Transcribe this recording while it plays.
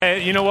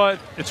you know what?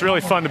 It's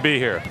really fun to be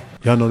here.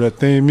 Y'all know that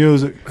theme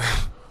music?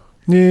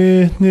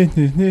 Pierce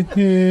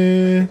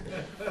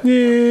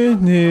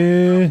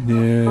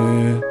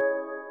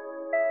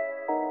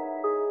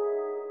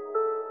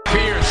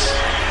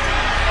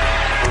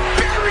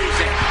buries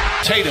it.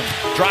 Tatum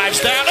drives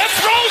down and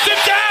throws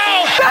it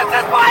down. This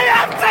is my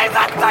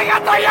in-season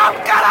ticket. Are you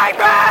kidding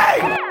me?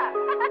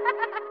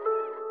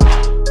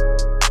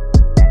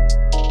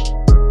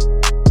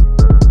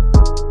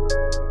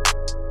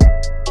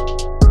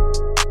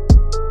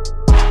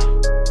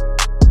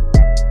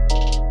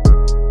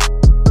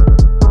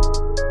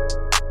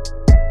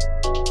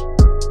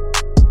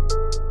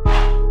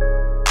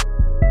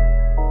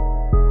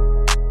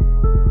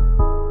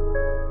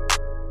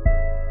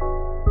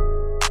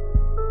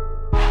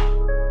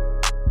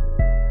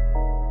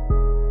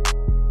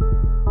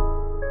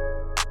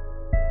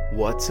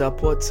 What's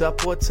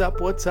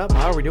up?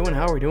 How are we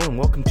doing?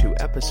 Welcome to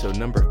episode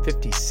number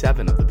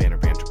 57 of the Banner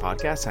Banter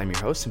podcast. I'm your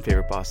host and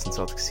favorite Boston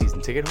Celtics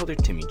season ticket holder,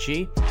 Timmy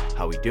G.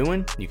 How we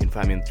doing? You can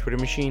find me on the Twitter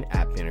machine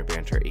at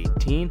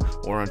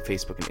BannerBanter18 or on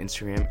Facebook and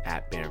Instagram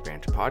at Banner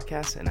Banter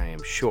Podcast. And I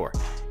am sure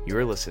you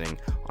are listening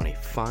on a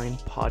fine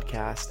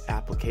podcast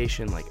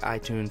application like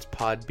iTunes,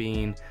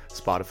 Podbean,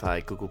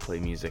 Spotify, Google Play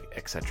Music,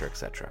 etc.,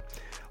 etc.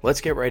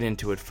 Let's get right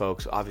into it,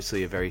 folks.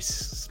 Obviously, a very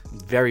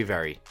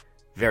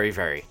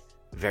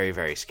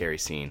scary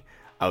scene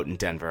out in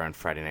Denver on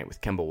Friday night with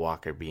Kemba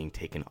Walker being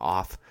taken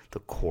off the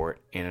court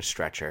in a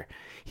stretcher.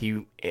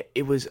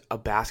 It was a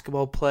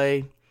basketball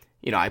play.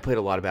 You know, I played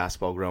a lot of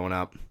basketball growing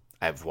up.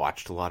 I've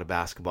watched a lot of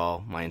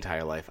basketball my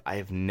entire life. I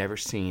have never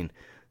seen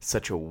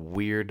such a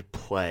weird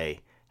play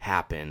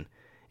happen.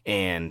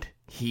 And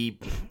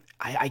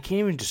I can't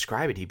even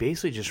describe it. He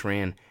basically just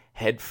ran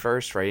head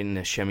first right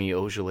into Semi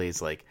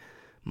Ojeley's like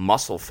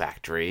muscle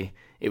factory.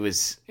 It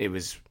was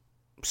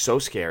so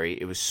scary.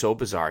 It was so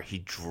bizarre. He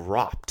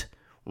dropped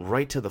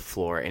right to the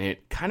floor, and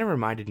it kind of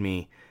reminded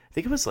me, I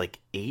think it was like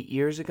 8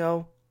 years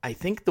ago. I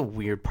think the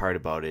weird part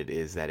about it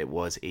is that it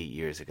was 8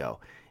 years ago,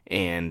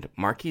 and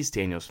Marquise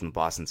Daniels from the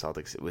Boston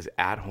Celtics, it was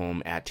at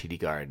home at TD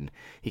Garden.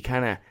 He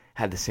kind of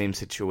had the same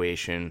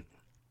situation,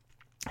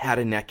 had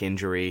a neck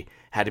injury,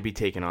 had to be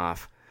taken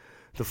off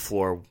the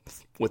floor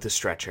with a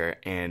stretcher,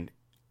 and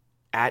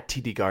at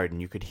TD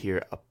Garden, you could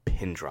hear a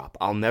pin drop.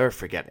 I'll never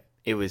forget it.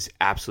 It was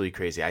absolutely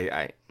crazy.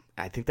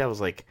 I think that was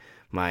like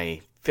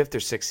my 5th or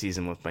 6th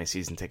season with my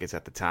season tickets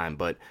at the time,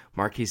 but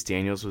Marquise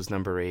Daniels was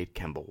number 8,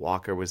 Kemba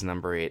Walker was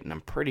number 8, and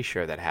I'm pretty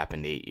sure that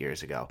happened 8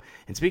 years ago.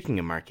 And speaking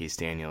of Marquise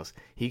Daniels,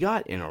 he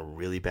got in a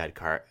really bad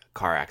car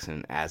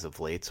accident as of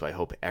late, so I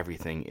hope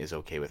everything is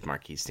okay with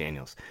Marquise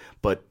Daniels.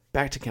 But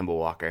back to Kemba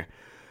Walker.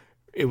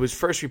 It was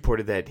first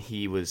reported that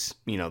he was,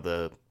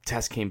 the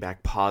test came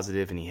back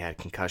positive and he had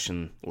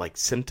concussion-like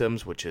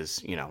symptoms, which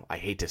is, I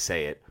hate to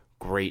say it,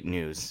 great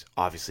news.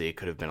 Obviously, it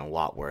could have been a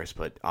lot worse,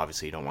 but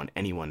obviously you don't want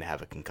anyone to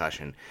have a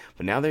concussion.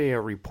 But now they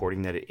are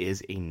reporting that it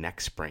is a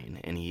neck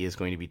sprain, and he is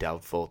going to be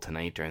doubtful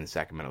tonight during the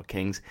Sacramento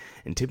Kings.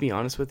 And to be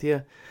honest with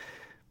you,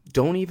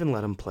 don't even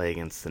let him play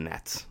against the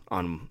Nets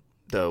on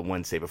the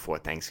Wednesday before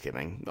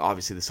Thanksgiving.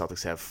 Obviously, the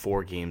Celtics have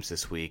 4 games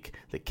this week.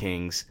 The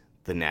Kings,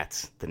 the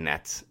Nets,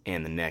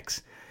 and the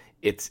Knicks.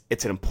 It's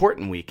an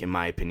important week, in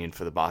my opinion,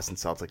 for the Boston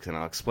Celtics, and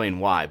I'll explain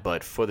why.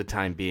 But for the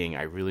time being,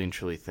 I really and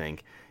truly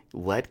think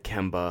let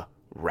Kemba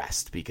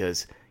rest,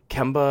 because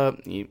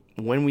Kemba,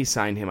 when we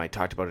signed him, I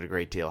talked about it a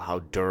great deal, how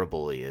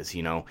durable he is.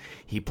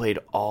 He played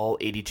all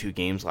 82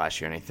 games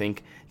last year, and I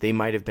think they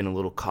might have been a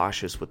little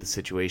cautious with the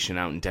situation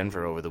out in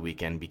Denver over the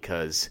weekend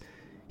because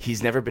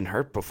he's never been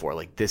hurt before,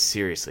 like this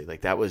seriously.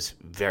 Like that was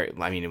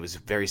it was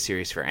very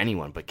serious for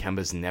anyone, but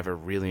Kemba's never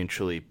really and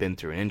truly been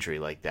through an injury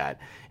like that.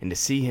 And to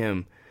see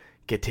him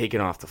get taken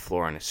off the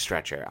floor on a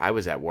stretcher, I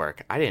was at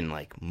work. I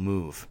didn't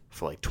move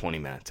for 20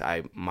 minutes.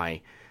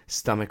 My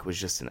stomach was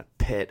just in a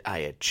pit. I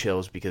had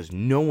chills because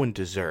no one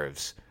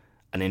deserves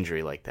an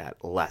injury like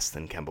that less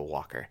than Kemba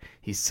Walker.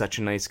 He's such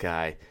a nice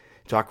guy.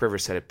 Doc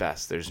Rivers said it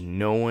best. There's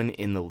no one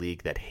in the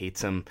league that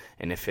hates him,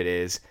 and if it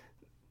is,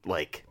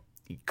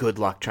 good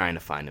luck trying to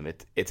find him.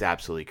 It's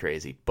absolutely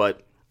crazy.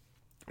 But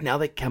now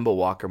that Kemba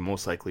Walker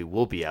most likely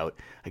will be out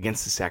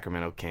against the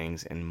Sacramento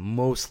Kings, and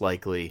most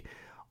likely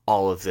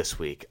all of this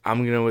week,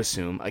 I'm going to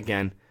assume,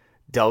 again,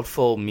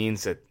 doubtful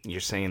means that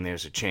you're saying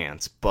there's a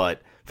chance,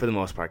 but for the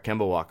most part,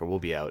 Kemba Walker will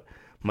be out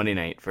Monday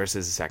night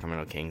versus the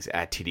Sacramento Kings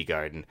at TD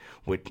Garden,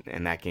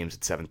 and that game's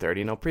at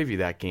 7:30, and I'll preview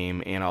that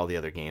game and all the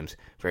other games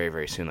very,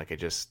 very soon, like I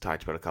just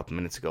talked about a couple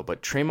minutes ago.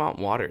 But Tremont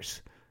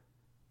Waters,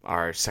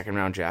 our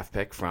second-round draft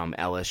pick from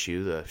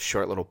LSU, the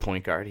short little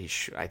point guard,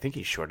 I think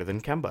he's shorter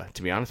than Kemba,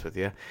 to be honest with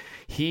you.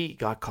 He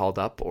got called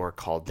up, or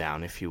called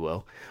down, if you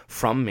will,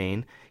 from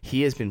Maine.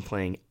 He has been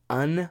playing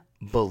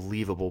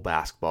unbelievable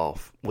basketball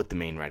with the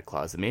Maine Red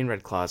Claws. The Maine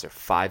Red Claws are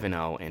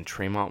 5-0, and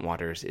Tremont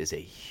Waters is a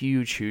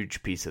huge,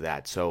 huge piece of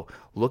that. So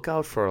look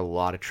out for a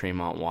lot of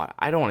Tremont Waters.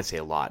 I don't want to say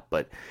a lot,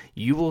 but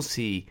you will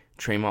see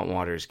Tremont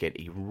Waters get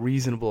a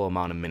reasonable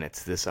amount of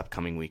minutes this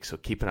upcoming week. So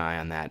keep an eye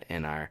on that,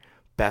 and our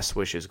best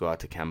wishes go out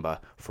to Kemba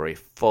for a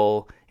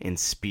full and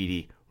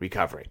speedy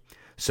recovery.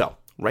 So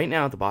Right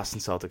now, the Boston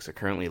Celtics are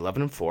currently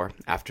 11-4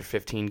 after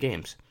 15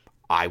 games.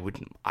 I would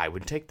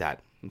take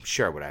that.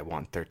 Sure, would I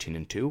want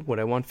 13-2? Would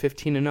I want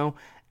 15-0?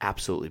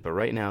 Absolutely. But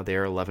right now,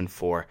 they're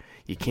 11-4.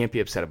 You can't be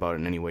upset about it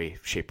in any way,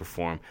 shape, or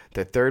form.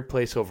 They're third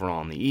place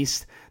overall in the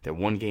East. They're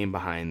one game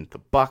behind the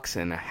Bucks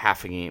and a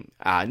half a game.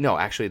 No,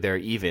 actually, they're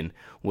even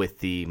with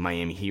the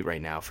Miami Heat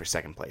right now for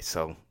second place.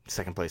 So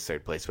second place,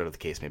 third place, whatever the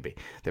case may be.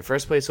 They're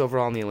first place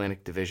overall in the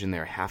Atlantic Division.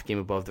 They're a half game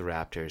above the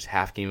Raptors,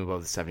 half game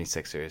above the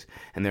 76ers,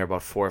 and they're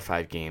about 4 or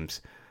 5 games,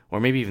 or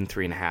maybe even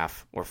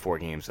 3.5 or 4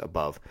 games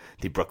above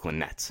the Brooklyn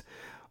Nets.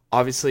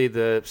 Obviously,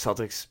 the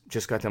Celtics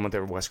just got done with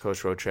their West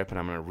Coast road trip, and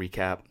I'm going to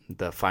recap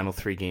the final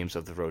 3 games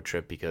of the road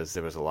trip because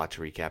there was a lot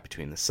to recap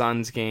between the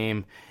Suns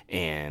game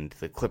and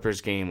the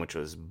Clippers game, which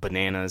was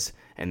bananas,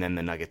 and then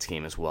the Nuggets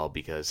game as well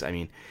because, I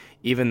mean,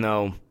 even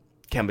though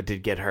Kemba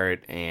did get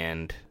hurt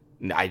and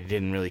I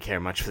didn't really care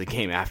much for the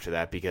game after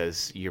that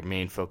because your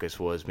main focus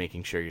was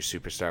making sure your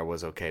superstar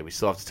was okay, we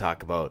still have to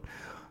talk about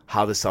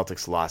how the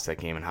Celtics lost that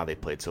game and how they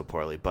played so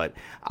poorly. But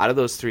out of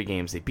those 3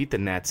 games, they beat the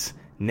Nets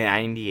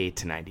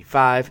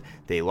 98-95.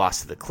 They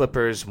lost to the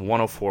Clippers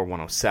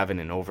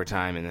 104-107 in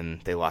overtime, and then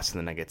they lost to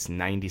the Nuggets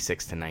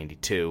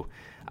 96-92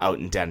 out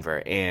in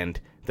Denver. And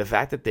the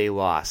fact that they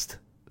lost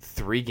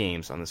 3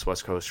 games on this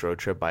West Coast road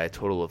trip by a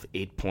total of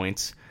 8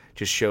 points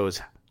just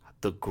shows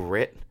the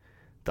grit,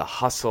 the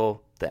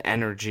hustle, the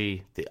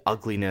energy, the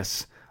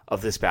ugliness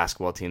of this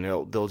basketball team.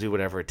 They'll do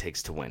whatever it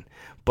takes to win.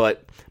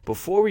 But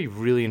before we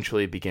really and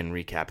truly begin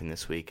recapping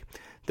this week,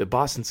 the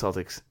Boston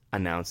Celtics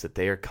announced that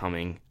they are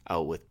coming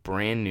out with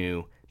brand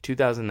new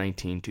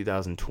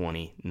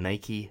 2019-2020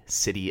 Nike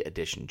City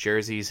Edition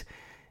jerseys.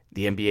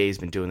 The NBA has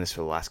been doing this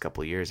for the last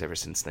couple of years, ever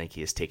since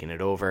Nike has taken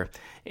it over,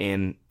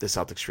 and the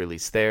Celtics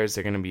released theirs.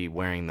 They're going to be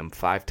wearing them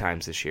 5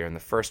 times this year, and the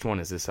first one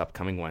is this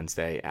upcoming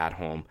Wednesday at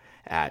home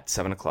at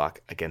 7 o'clock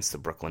against the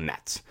Brooklyn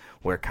Nets,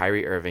 where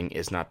Kyrie Irving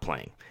is not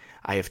playing.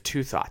 I have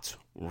 2 thoughts,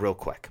 real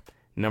quick.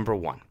 Number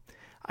 1,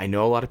 I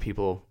know a lot of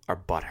people are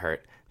butthurt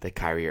that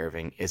Kyrie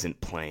Irving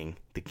isn't playing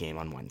the game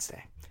on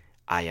Wednesday.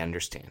 I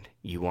understand.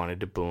 You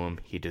wanted to boo him.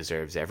 He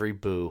deserves every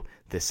boo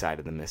this side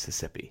of the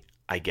Mississippi.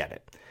 I get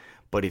it.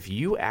 But if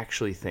you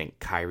actually think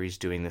Kyrie's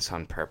doing this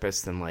on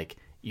purpose, then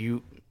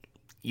you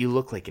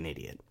look like an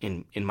idiot,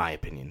 in my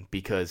opinion,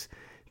 because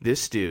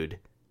this dude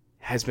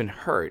has been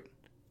hurt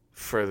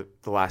for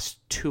the last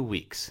 2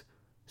 weeks.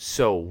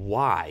 So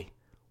why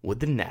would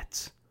the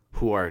Nets,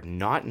 who are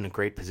not in a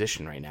great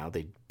position right now,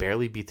 they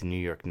barely beat the New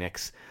York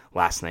Knicks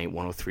last night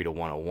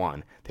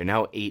 103-101. They're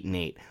now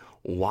 8-8.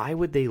 Why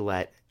would they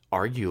let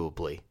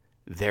arguably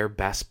their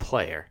best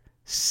player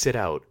sit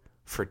out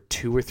for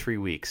 2 or 3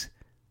 weeks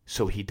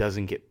so he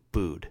doesn't get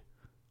booed?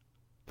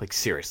 Like,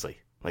 seriously.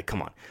 Like,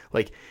 come on.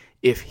 Like,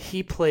 if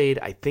he played,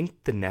 I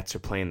think the Nets are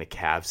playing the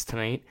Cavs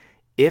tonight.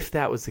 If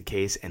that was the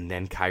case and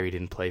then Kyrie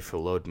didn't play for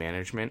load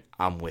management,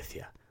 I'm with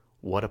you.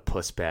 What a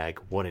puss bag.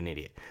 What an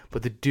idiot.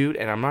 But the dude,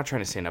 and I'm not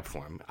trying to stand up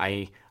for him,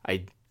 I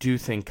do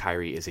think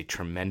Kyrie is a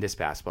tremendous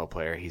basketball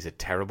player. He's a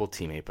terrible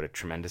teammate, but a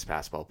tremendous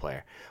basketball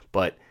player.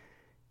 But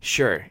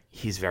sure,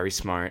 he's very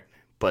smart,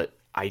 but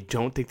I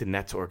don't think the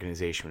Nets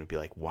organization would be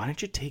like, why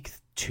don't you take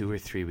 2 or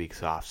 3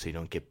 weeks off so you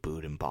don't get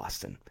booed in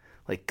Boston?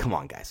 Like, come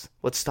on, guys.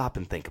 Let's stop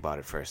and think about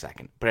it for a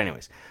second. But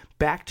anyways,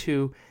 back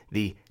to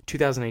the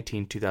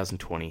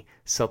 2019-2020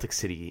 Celtic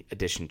City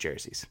Edition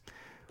jerseys.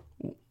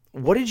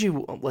 What did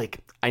you, like,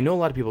 I know a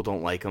lot of people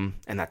don't like them,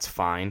 and that's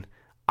fine.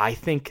 I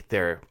think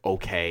they're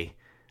okay.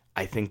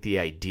 I think the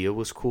idea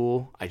was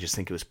cool. I just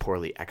think it was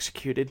poorly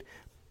executed.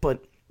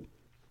 But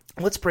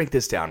let's break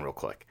this down real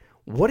quick.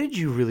 What did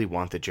you really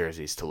want the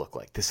jerseys to look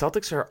like? The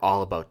Celtics are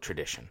all about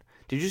tradition.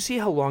 Did you see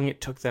how long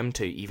it took them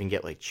to even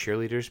get, like,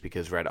 cheerleaders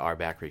because Red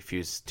Auerbach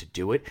refused to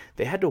do it?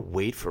 They had to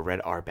wait for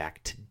Red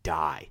Auerbach to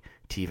die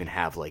to even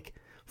have, like,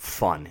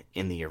 fun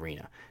in the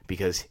arena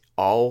because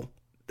all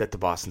that the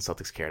Boston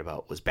Celtics cared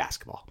about was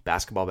basketball.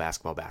 Basketball,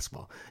 basketball,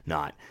 basketball.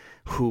 Not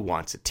who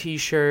wants a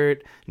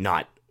t-shirt,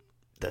 not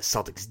the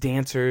Celtics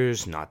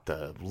dancers, not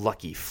the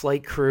lucky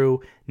flight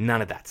crew,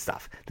 none of that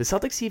stuff. The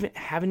Celtics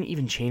haven't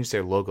even changed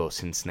their logo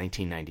since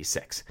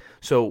 1996.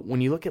 So when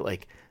you look at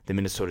like the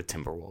Minnesota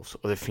Timberwolves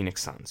or the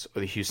Phoenix Suns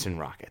or the Houston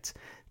Rockets,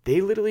 they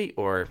literally,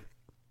 or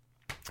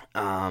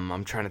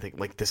I'm trying to think,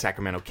 like the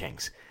Sacramento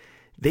Kings,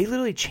 they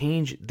literally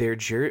change their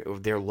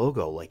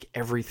logo like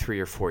every 3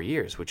 or 4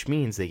 years, which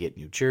means they get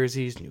new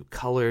jerseys, new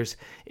colors.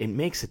 It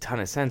makes a ton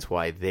of sense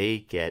why they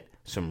get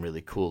some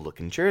really cool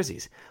looking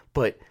jerseys.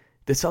 But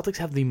the Celtics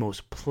have the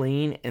most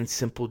plain and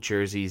simple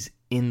jerseys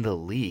in the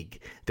league.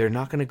 They're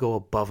not going to go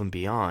above and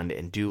beyond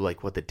and do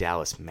like what the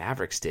Dallas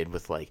Mavericks did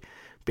with like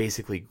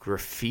basically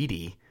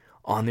graffiti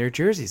on their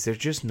jerseys. They're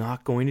just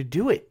not going to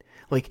do it.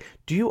 Like,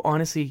 do you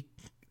honestly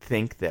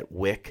think that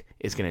Wick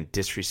is going to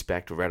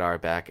disrespect Red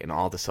Auerbach and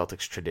all the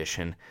Celtics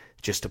tradition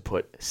just to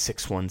put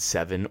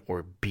 617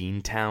 or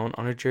Beantown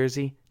on a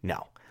jersey?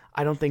 No,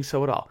 I don't think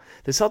so at all.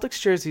 The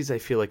Celtics jerseys, I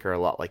feel like, are a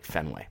lot like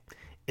Fenway.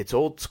 It's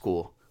old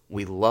school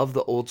We love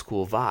the old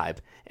school vibe.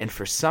 And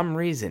for some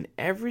reason,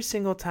 every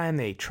single time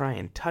they try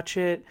and touch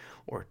it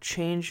or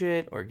change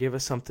it or give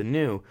us something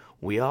new,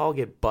 we all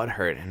get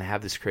butthurt and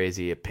have this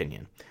crazy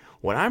opinion.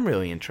 What I'm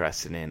really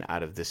interested in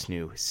out of this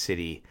new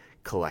City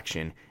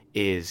collection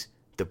is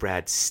the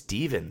Brad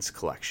Stevens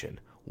collection.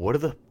 What are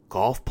the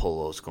golf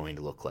polos going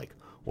to look like?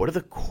 What are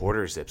the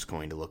quarter zips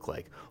going to look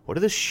like? What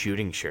are the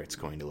shooting shirts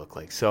going to look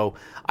like? So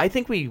I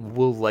think we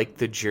will like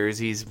the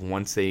jerseys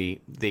once they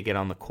get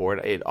on the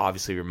court. It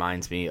obviously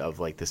reminds me of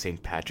like the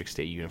St. Patrick's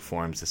Day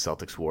uniforms the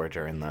Celtics wore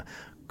during the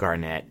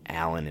Garnett,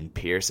 Allen, and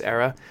Pierce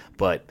era.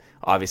 But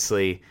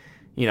obviously,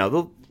 you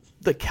know,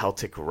 the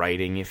Celtic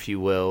writing, if you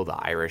will, the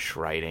Irish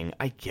writing,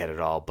 I get it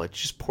all, but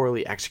just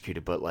poorly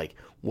executed. But like,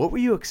 what were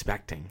you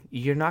expecting?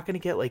 You're not going to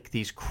get like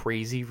these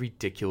crazy,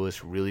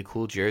 ridiculous, really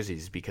cool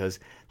jerseys because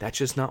that's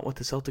just not what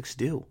the Celtics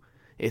do.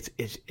 It's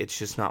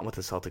just not what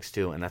the Celtics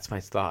do, and that's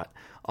my thought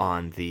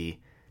on the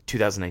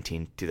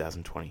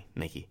 2019-2020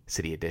 Nike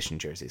City Edition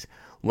jerseys.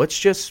 Let's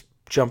just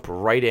jump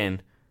right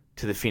in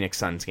to the Phoenix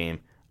Suns game.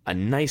 A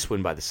nice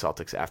win by the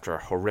Celtics after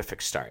a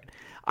horrific start.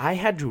 I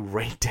had to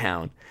write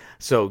down,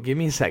 so give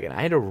me a second.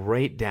 I had to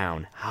write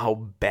down how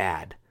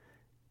bad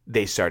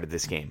they started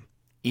this game,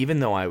 even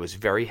though I was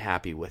very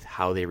happy with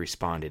how they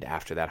responded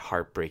after that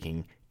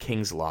heartbreaking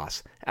Kings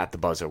loss at the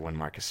buzzer when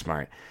Marcus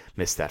Smart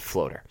missed that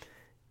floater.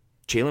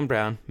 Jaylen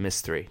Brown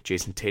missed 3.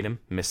 Jason Tatum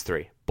missed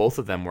 3. Both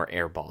of them were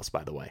air balls,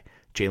 by the way.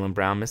 Jaylen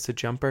Brown missed a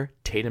jumper.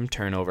 Tatum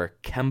turnover.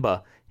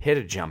 Kemba hit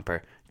a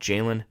jumper.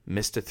 Jaylen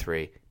missed a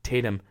 3.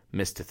 Tatum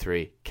missed a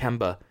 3.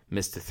 Kemba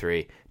missed a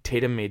 3.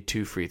 Tatum made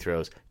 2 free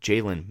throws.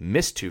 Jaylen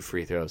missed 2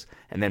 free throws.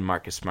 And then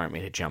Marcus Smart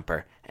made a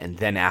jumper. And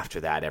then after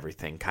that,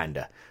 everything kind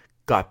of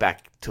got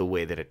back to the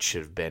way that it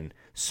should have been.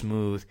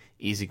 Smooth,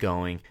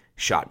 easygoing,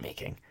 shot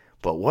making.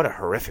 But what a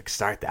horrific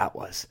start that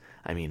was.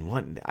 I mean,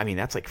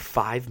 that's like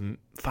five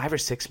or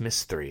six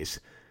missed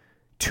threes,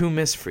 2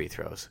 missed free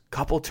throws,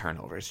 couple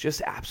turnovers,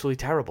 just absolutely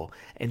terrible.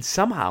 And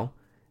somehow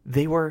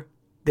they won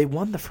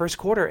the first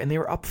quarter and they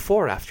were up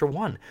 4 after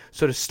 1.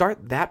 So to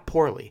start that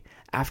poorly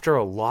after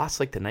a loss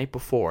like the night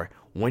before,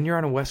 when you're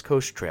on a West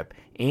Coast trip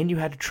and you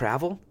had to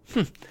travel,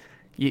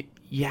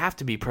 you have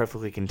to be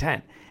perfectly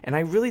content. And I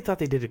really thought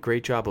they did a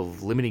great job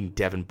of limiting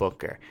Devin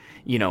Booker.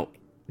 You know,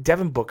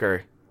 Devin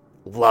Booker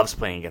loves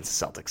playing against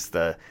the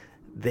Celtics.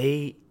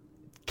 They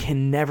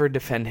can never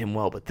defend him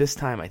well, but this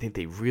time I think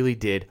they really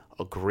did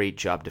a great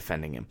job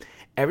defending him.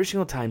 Every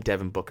single time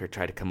Devin Booker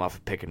tried to come off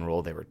a pick and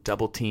roll, there were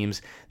double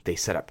teams. They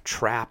set up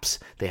traps.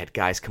 They had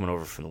guys coming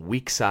over from the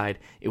weak side.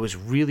 It was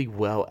really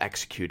well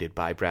executed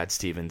by Brad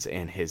Stevens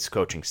and his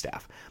coaching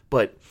staff.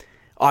 But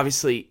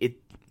obviously,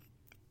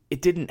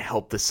 it didn't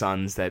help the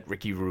Suns that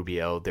Ricky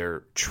Rubio,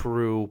 their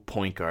true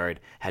point guard,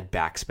 had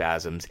back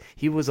spasms.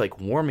 He was like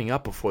warming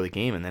up before the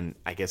game, and then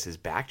I guess his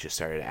back just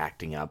started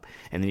acting up,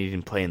 and then he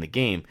didn't play in the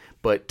game.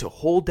 But to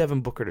hold Devin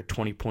Booker to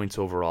 20 points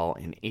overall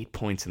and 8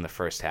 points in the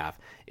first half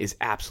is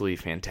absolutely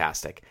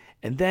fantastic.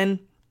 And then,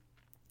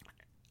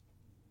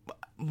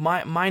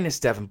 minus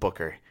Devin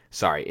Booker,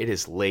 sorry, it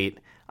is late.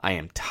 I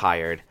am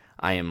tired.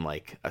 I am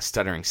like a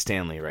stuttering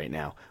Stanley right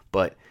now.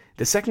 But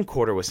the second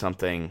quarter was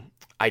something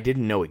I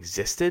didn't know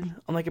existed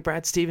on like a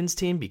Brad Stevens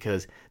team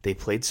because they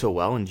played so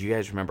well. And you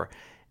guys remember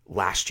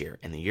last year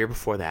and the year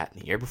before that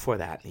and the year before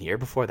that and the year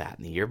before that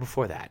and the year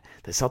before that,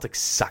 the Celtics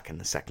suck in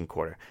the second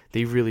quarter.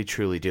 They really,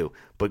 truly do.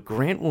 But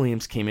Grant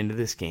Williams came into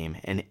this game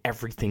and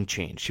everything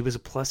changed. He was a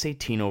plus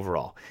 18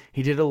 overall.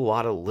 He did a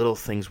lot of little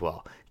things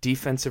well.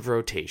 Defensive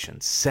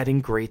rotations,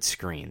 setting great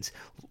screens,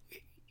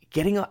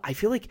 I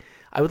feel like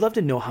I would love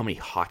to know how many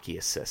hockey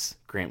assists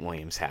Grant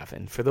Williams have.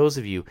 And for those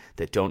of you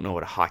that don't know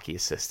what a hockey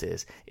assist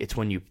is, it's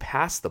when you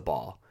pass the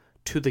ball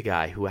to the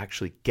guy who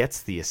actually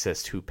gets the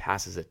assist who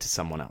passes it to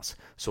someone else.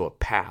 So a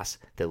pass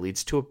that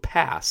leads to a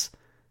pass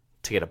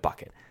to get a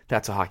bucket.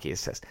 That's a hockey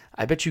assist.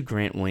 I bet you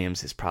Grant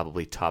Williams is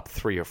probably top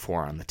 3 or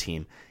 4 on the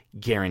team,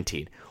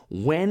 guaranteed.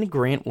 When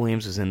Grant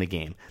Williams was in the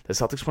game, the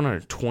Celtics went on a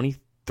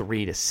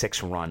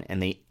 23-6 run,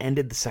 and they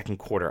ended the second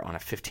quarter on a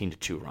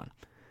 15-2 run.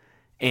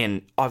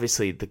 And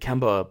obviously, the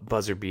Kemba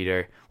buzzer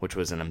beater, which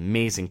was an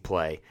amazing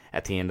play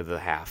at the end of the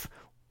half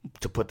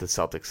to put the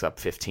Celtics up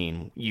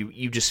 15,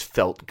 you just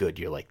felt good.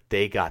 You're like,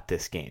 they got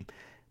this game.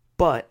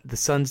 But the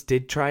Suns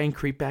did try and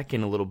creep back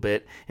in a little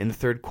bit in the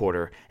third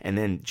quarter, and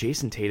then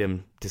Jason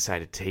Tatum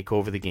decided to take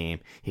over the game.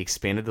 He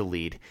expanded the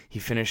lead. He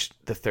finished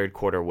the third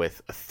quarter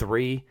with a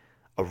 3,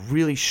 a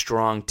really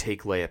strong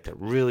take layup that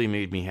really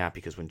made me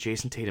happy because when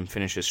Jason Tatum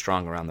finishes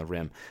strong around the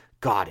rim,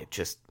 God, it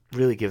just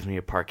really gives me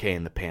a parquet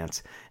in the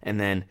pants. And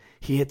then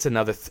he hits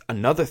another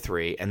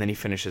 3, and then he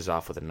finishes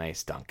off with a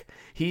nice dunk.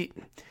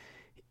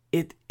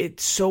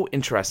 It's so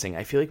interesting.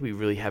 I feel like we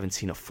really haven't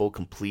seen a full,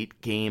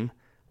 complete game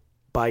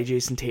by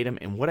Jason Tatum.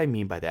 And what I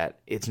mean by that,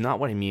 it's not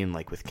what I mean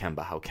like with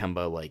Kemba, how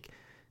Kemba like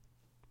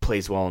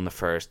plays well in the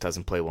first,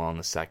 doesn't play well in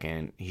the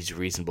second, he's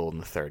reasonable in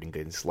the third, and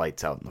gets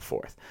lights out in the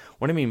fourth.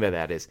 What I mean by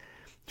that is,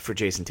 for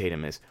Jason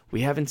Tatum is,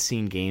 we haven't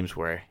seen games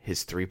where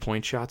his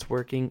 3-point shot's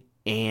working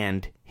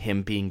and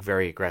him being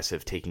very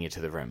aggressive, taking it to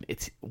the rim.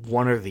 It's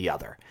one or the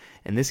other.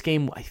 And this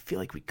game, I feel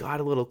like we got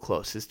a little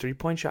close. His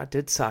three-point shot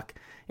did suck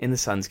in the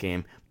Suns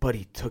game, but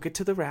he took it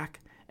to the rack,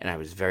 and I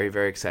was very,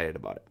 very excited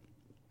about it.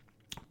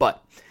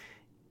 But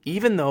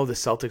even though the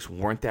Celtics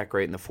weren't that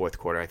great in the fourth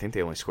quarter, I think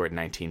they only scored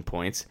 19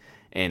 points,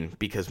 and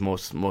because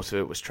most of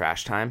it was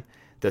trash time,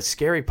 the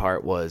scary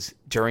part was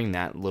during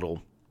that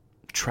little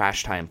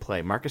trash time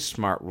play, Marcus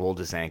Smart rolled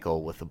his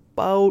ankle with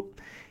about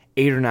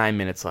 8 or 9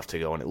 minutes left to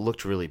go, and it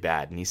looked really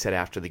bad. And he said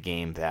after the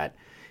game that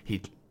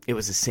it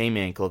was the same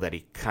ankle that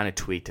he kind of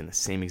tweaked in the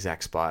same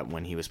exact spot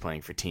when he was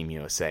playing for Team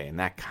USA, and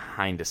that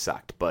kind of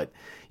sucked. But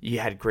you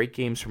had great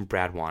games from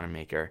Brad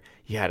Wanamaker.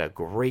 You had a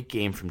great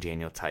game from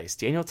Daniel Theis.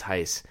 Daniel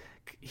Theis,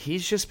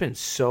 he's just been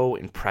so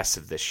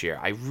impressive this year.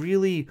 I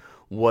really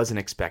wasn't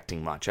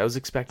expecting much. I was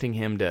expecting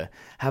him to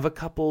have a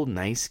couple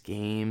nice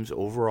games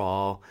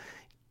overall,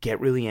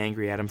 get really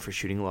angry at him for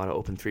shooting a lot of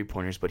open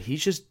three-pointers, but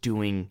he's just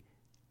doing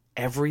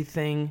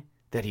everything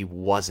that he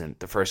wasn't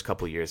the first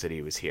couple years that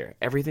he was here.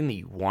 Everything that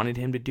you wanted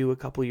him to do a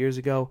couple years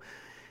ago,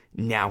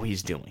 now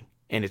he's doing.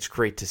 And it's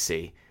great to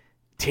see.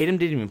 Tatum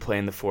didn't even play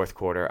in the fourth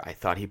quarter. I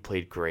thought he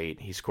played great.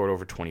 He scored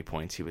over 20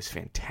 points. He was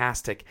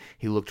fantastic.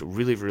 He looked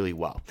really, really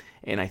well.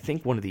 And I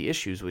think one of the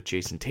issues with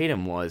Jason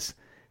Tatum was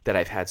that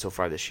I've had so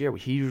far this year,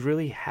 he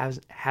really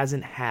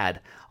hasn't had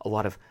a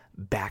lot of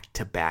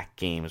back-to-back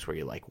games where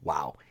you're like,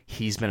 wow,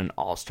 he's been an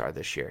all-star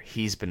this year.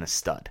 He's been a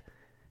stud.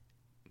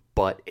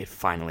 But it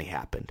finally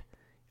happened.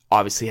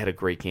 Obviously had a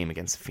great game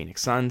against the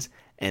Phoenix Suns,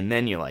 and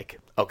then you're like,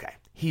 okay,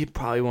 he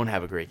probably won't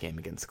have a great game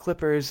against the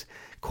Clippers.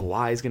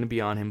 Kawhi is going to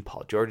be on him.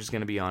 Paul George is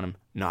going to be on him.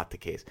 Not the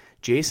case.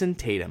 Jason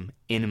Tatum,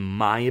 in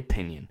my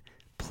opinion,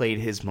 played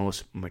his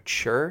most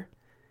mature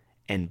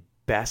and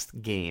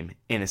best game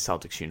in a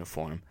Celtics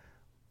uniform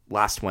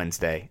last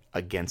Wednesday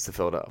against the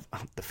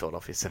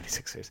Philadelphia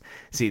 76ers.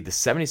 See, the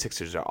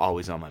 76ers are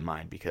always on my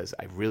mind because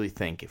I really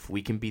think if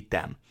we can beat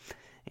them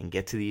and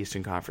get to the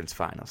Eastern Conference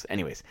Finals.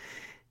 Anyways,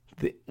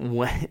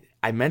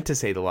 I meant to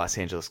say the Los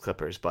Angeles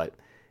Clippers, but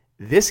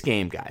this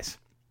game, guys,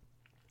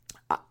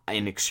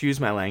 and excuse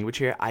my language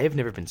here, I have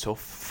never been so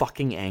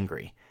fucking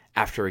angry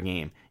after a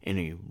game in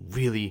a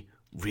really,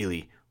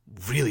 really,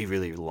 really,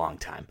 really long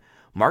time.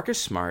 Marcus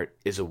Smart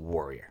is a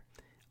warrior.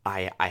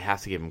 I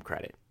have to give him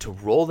credit. To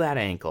roll that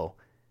ankle,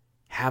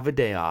 have a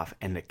day off,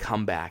 and to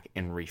come back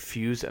and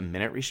refuse a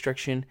minute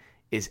restriction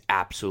is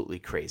absolutely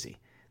crazy.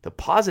 The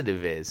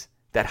positive is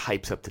that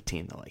hypes up the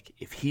team. They're like,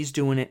 if he's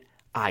doing it,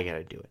 I got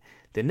to do it.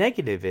 The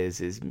negative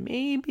is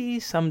maybe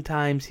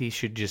sometimes he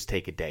should just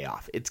take a day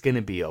off. It's going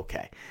to be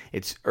okay.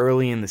 It's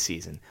early in the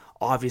season.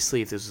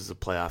 Obviously, if this was a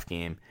playoff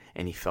game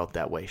and he felt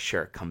that way,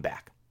 sure, come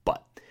back.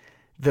 But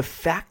the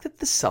fact that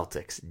the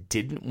Celtics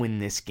didn't win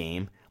this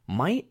game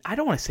I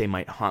don't want to say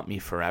might haunt me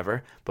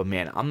forever, but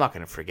man, I'm not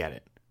going to forget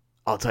it.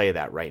 I'll tell you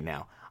that right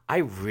now. I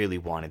really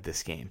wanted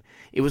this game.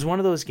 It was one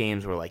of those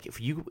games where, like,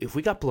 if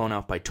we got blown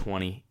out by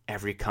 20,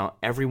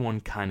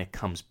 everyone kind of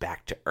comes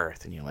back to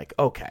earth, and you're like,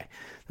 okay,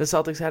 the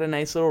Celtics had a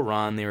nice little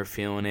run. They were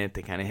feeling it.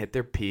 They kind of hit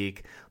their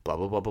peak. Blah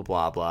blah blah blah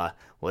blah blah.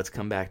 Let's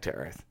come back to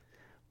earth.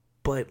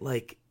 But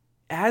like,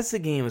 as the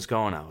game was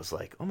going, I was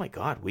like, oh my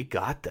God, we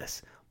got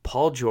this.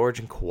 Paul George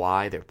and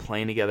Kawhi, they're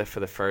playing together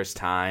for the first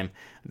time.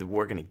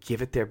 We're going to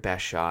give it their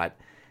best shot.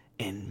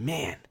 And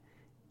man,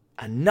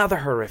 another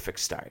horrific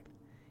start.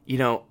 You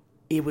know,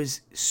 it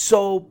was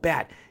so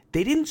bad.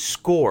 They didn't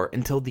score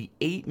until the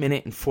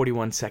 8-minute and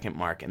 41-second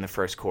mark in the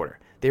first quarter.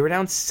 They were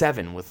down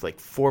 7 with like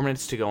 4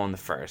 minutes to go in the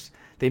first.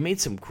 They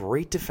made some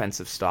great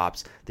defensive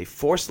stops. They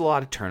forced a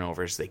lot of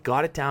turnovers. They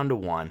got it down to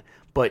 1.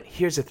 But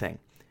here's the thing.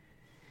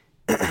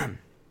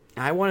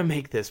 I want to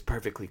make this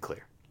perfectly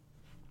clear.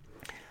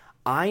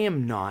 I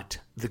am not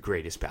the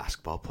greatest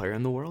basketball player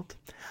in the world.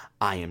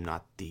 I am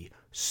not the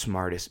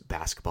smartest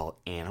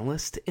basketball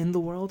analyst in the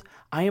world.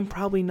 I am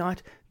probably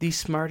not the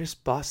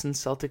smartest Boston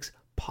Celtics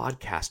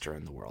podcaster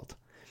in the world.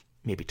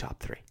 Maybe top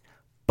 3.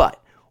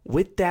 But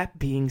with that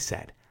being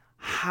said,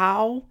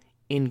 how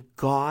in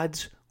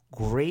God's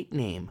great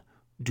name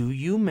do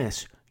you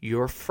miss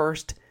your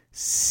first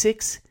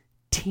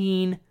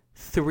 16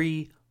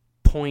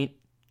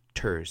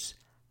 3-pointers?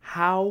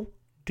 How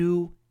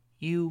do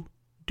you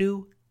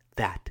do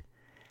that?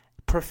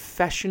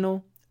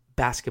 Professional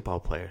basketball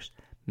players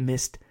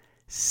missed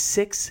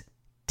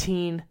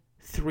 16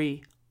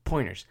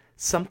 3-pointers,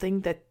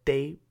 something that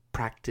they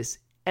practice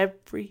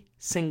every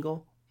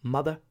single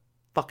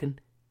motherfucking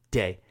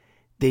day.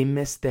 They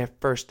missed their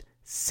first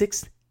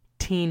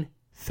 16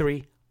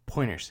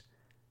 3-pointers.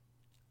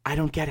 I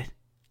don't get it.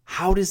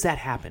 How does that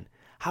happen?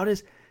 How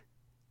does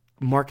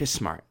Marcus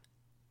Smart,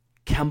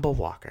 Kemba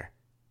Walker,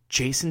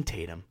 Jason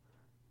Tatum,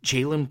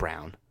 Jaylen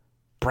Brown,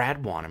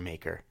 Brad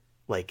Wanamaker,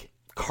 like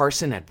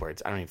Carson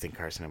Edwards. I don't even think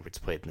Carson Edwards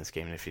played in this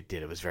game, and if he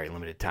did, it was very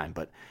limited time.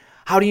 But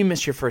how do you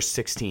miss your first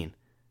 16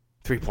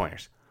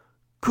 3-pointers?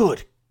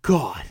 Good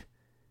God.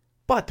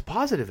 But the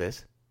positive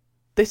is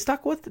they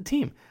stuck with the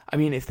team. I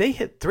mean, if they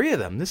hit 3 of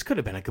them, this could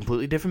have been a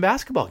completely different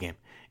basketball game.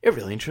 It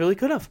really and truly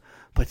could have.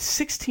 But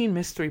 16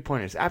 missed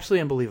 3-pointers.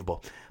 Absolutely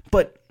unbelievable.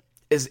 But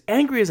as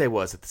angry as I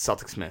was that the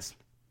Celtics missed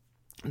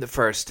the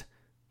first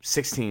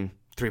 16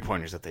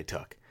 3-pointers that they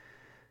took.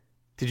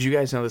 Did you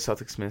guys know the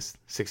Celtics missed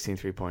 16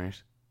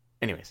 3-pointers?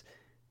 Anyways,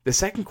 the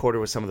second quarter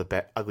was some of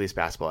the ugliest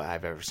basketball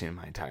I've ever seen in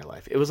my entire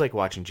life. It was like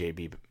watching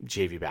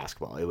JV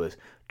basketball. It was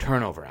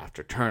turnover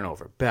after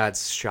turnover, bad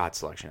shot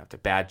selection after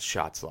bad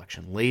shot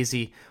selection,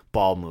 lazy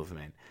ball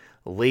movement,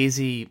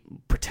 lazy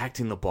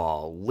protecting the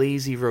ball,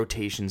 lazy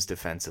rotations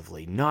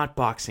defensively, not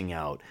boxing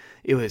out.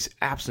 It was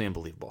absolutely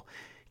unbelievable.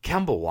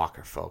 Kemba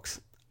Walker, folks,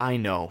 I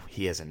know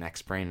he has a neck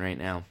sprain right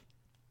now,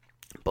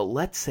 but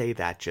let's say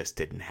that just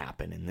didn't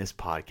happen and this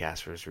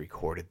podcast was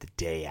recorded the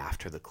day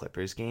after the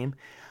Clippers game.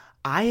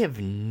 I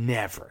have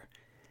never,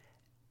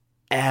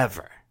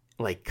 ever,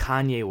 like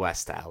Kanye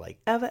West style, like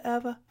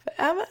ever,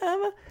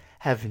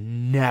 have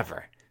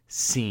never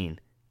seen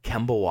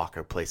Kemba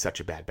Walker play such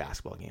a bad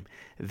basketball game.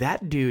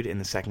 That dude in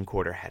the second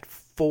quarter had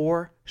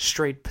 4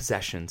 straight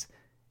possessions,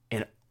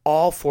 and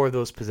all 4 of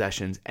those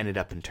possessions ended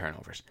up in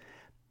turnovers.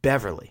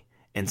 Beverly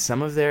and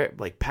some of their,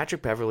 like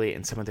Patrick Beverly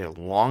and some of their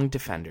long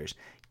defenders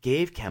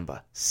gave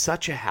Kemba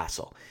such a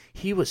hassle.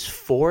 He was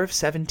 4 of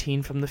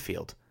 17 from the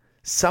field,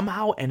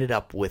 somehow ended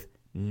up with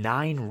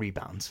 9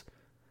 rebounds.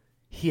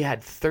 He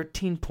had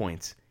 13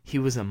 points. He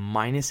was a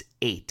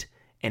 -8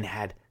 and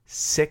had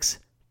 6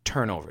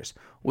 turnovers,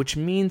 which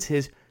means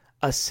his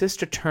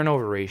assist to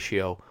turnover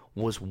ratio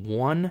was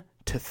 1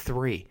 to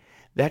 3.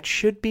 That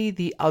should be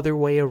the other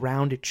way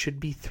around. It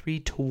should be 3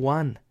 to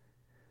 1.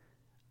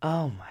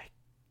 Oh my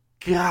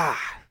God.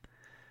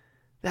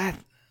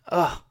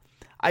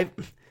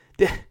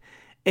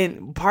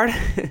 And part of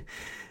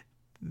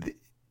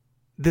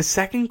the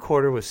second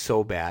quarter was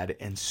so bad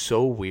and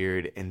so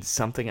weird and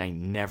something I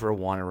never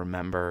want to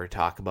remember or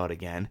talk about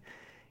again.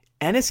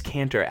 Enes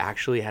Kanter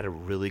actually had a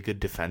really good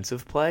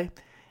defensive play,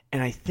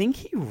 and I think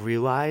he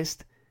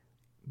realized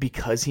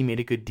because he made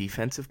a good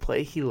defensive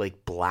play, he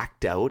like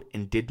blacked out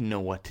and didn't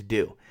know what to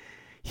do.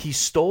 He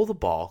stole the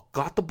ball,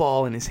 got the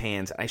ball in his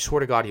hands, and I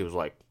swear to God he was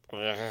like,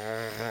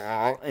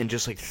 and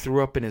just like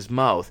threw up in his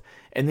mouth,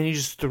 and then he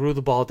just threw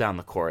the ball down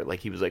the court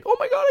like he was like, oh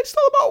my God, I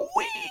stole the ball,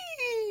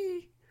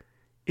 wee!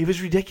 It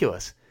was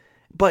ridiculous.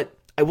 But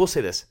I will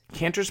say this,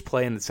 Kanter's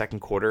play in the second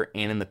quarter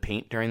and in the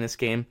paint during this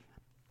game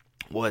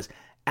was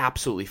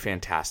absolutely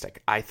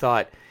fantastic. I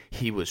thought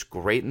he was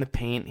great in the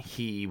paint.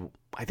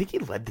 I think he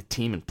led the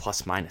team in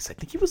plus minus. I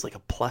think he was like a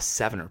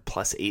 +7 or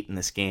 +8 in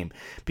this game,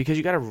 because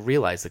you got to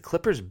realize the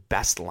Clippers'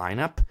 best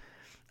lineup,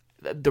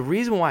 the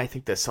reason why I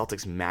think the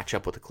Celtics match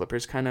up with the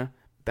Clippers kind of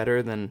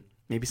better than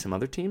maybe some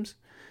other teams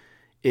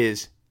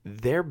is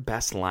their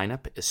best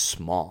lineup is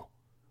small.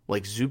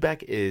 Like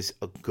Zubac is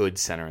a good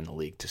center in the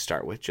league to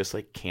start with, just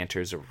like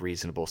Kanter's a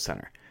reasonable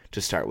center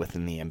to start with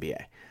in the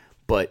NBA.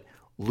 But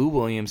Lou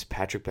Williams,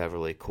 Patrick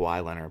Beverly,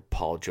 Kawhi Leonard,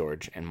 Paul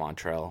George, and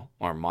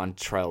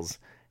Montrezl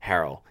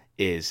Harrell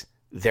is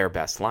their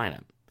best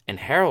lineup. And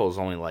Harrell is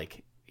only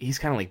like, he's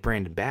kind of like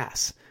Brandon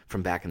Bass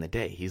from back in the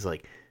day. He's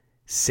like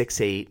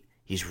 6'8".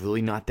 He's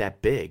really not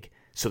that big.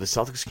 So the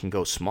Celtics can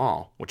go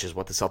small, which is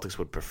what the Celtics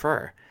would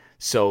prefer.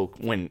 So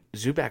when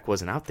Zubac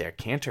wasn't out there,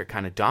 Kanter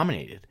kind of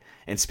dominated.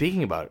 And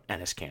speaking about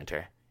Enes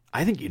Kanter,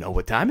 I think you know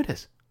what time it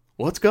is.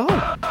 Let's go.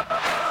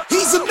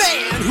 He's a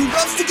man who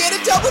loves to get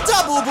a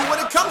double-double, but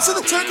when it comes to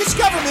the Turkish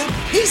government,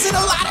 he's in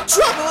a lot of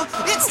trouble.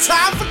 It's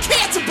time for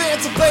Kanter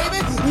Banter, baby.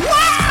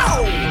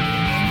 Wow!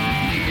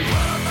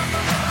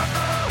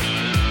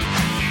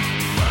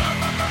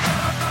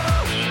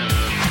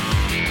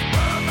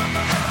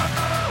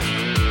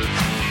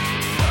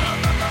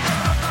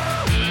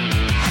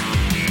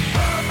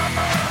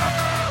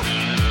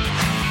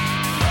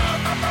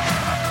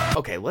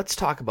 Okay, let's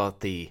talk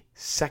about the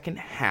second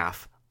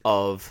half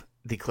of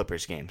the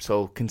Clippers game.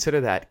 So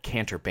consider that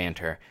Kanter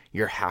Banter,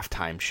 your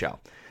halftime show.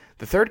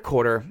 The third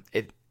quarter,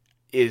 it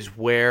is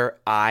where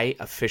I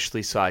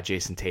officially saw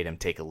Jason Tatum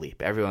take a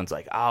leap. Everyone's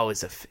like, oh,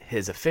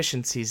 his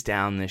efficiency's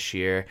down this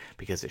year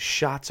because his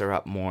shots are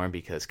up more,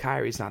 because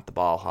Kyrie's not the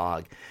ball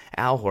hog,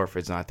 Al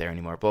Horford's not there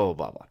anymore, blah, blah,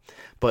 blah, blah.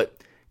 But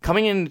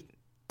coming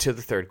into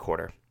the third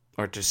quarter,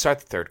 or to start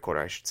the third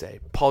quarter, I should say,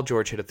 Paul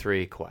George hit a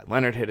 3, Kawhi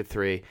Leonard hit a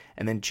 3,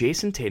 and then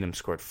Jason Tatum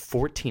scored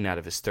 14 out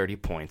of his 30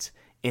 points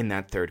in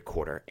that third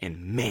quarter. And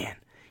man,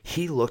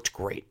 he looked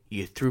great.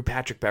 You threw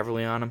Patrick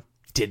Beverly on him,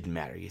 didn't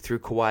matter. You threw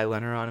Kawhi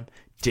Leonard on him,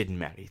 didn't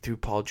matter. You threw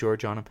Paul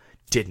George on him,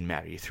 didn't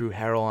matter. You threw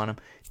Harrell on him,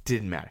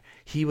 didn't matter.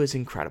 He was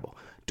incredible.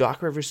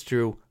 Doc Rivers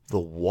threw the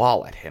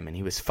wall at him, and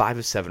he was 5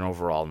 of 7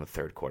 overall in the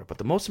third quarter. But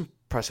the most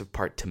impressive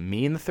part to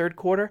me in the third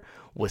quarter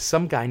was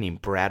some guy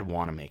named Brad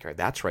Wanamaker.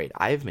 That's right.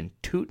 I have been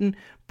tooting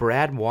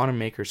Brad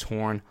Wanamaker's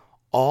horn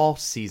all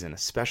season,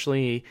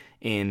 especially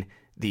in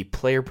the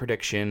player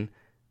prediction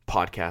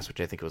podcast,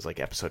 which I think it was like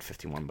episode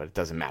 51, but it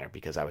doesn't matter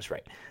because I was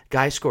right.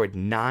 Guy scored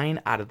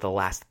 9 out of the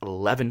last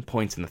 11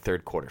 points in the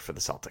third quarter for the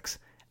Celtics.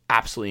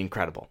 Absolutely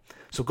incredible.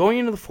 So going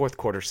into the fourth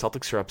quarter,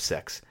 Celtics are up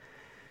 6.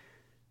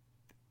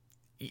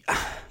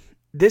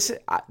 This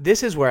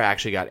is where I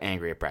actually got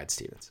angry at Brad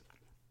Stevens.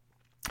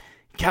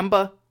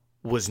 Kemba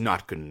was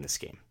not good in this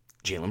game.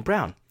 Jaylen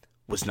Brown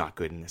was not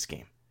good in this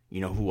game.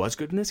 You know who was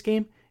good in this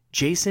game?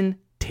 Jason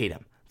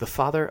Tatum, the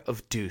father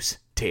of Deuce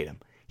Tatum,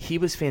 he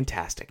was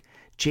fantastic.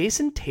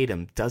 Jason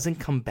Tatum doesn't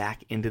come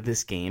back into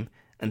this game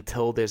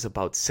until there's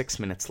about 6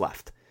 minutes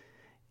left.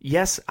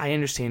 Yes, I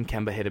understand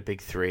Kemba hit a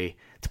big three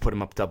to put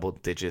him up double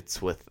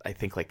digits with, I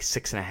think, like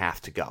 6.5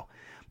 to go.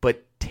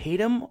 But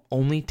Tatum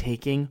only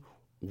taking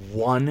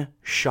one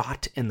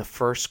shot in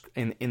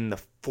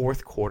the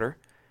fourth quarter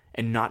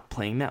and not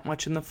playing that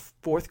much in the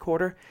fourth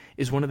quarter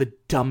is one of the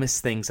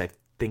dumbest things I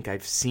think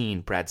I've seen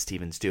Brad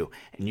Stevens do.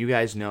 And you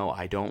guys know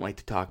I don't like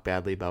to talk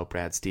badly about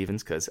Brad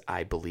Stevens because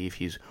I believe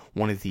he's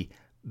one of the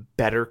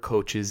better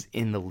coaches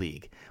in the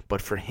league.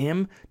 But for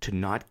him to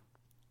not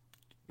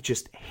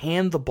just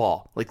hand the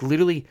ball, like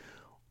literally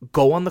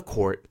go on the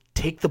court,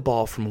 take the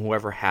ball from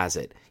whoever has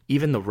it,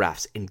 even the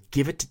refs, and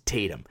give it to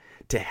Tatum,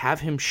 to have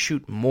him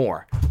shoot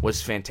more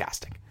was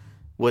fantastic.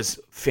 Was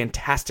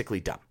fantastically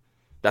dumb.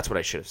 That's what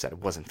I should have said. It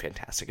wasn't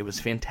fantastic. It was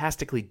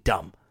fantastically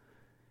dumb.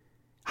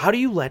 How do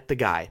you let the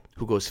guy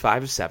who goes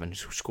 5 of 7,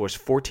 who scores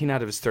 14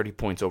 out of his 30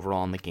 points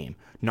overall in the game,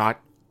 not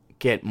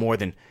get more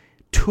than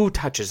 2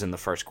 touches in the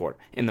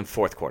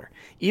fourth quarter?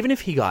 Even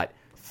if he got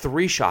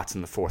 3 shots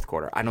in the fourth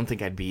quarter, I don't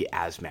think I'd be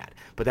as mad.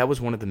 But that was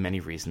one of the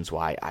many reasons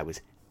why I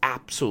was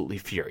absolutely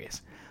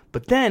furious.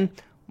 But then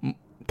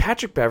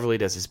Patrick Beverley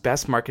does his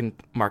best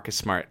Marcus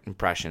Smart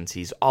impressions.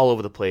 He's all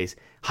over the place,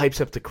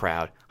 hypes up the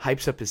crowd,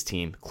 hypes up his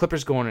team.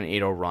 Clippers go on an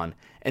 8-0 run.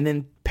 And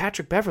then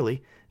Patrick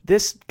Beverley,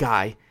 this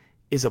guy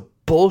is a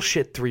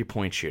bullshit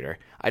three-point shooter.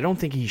 I don't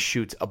think he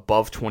shoots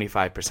above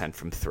 25%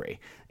 from 3.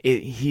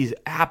 He's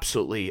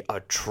absolutely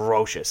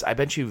atrocious. I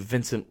bet you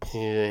Vincent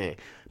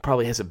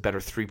probably has a better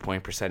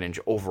three-point percentage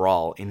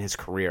overall in his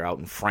career out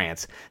in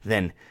France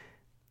than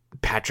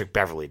Patrick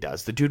Beverley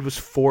does. The dude was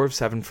 4 of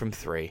 7 from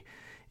 3.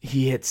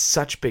 He hit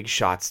such big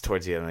shots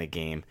towards the end of the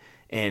game,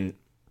 and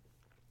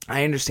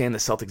I understand the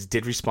Celtics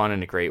did respond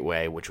in a great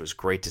way, which was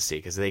great to see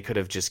because they could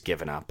have just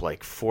given up.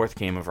 Like, 4th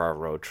game of our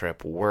road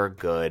trip, we're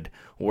good,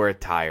 we're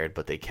tired,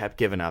 but they kept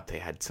giving up. They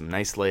had some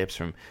nice layups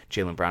from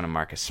Jaylen Brown and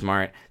Marcus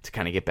Smart to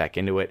kind of get back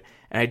into it.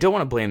 And I don't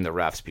want to blame the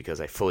refs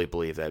because I fully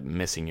believe that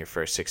missing your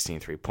first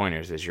 16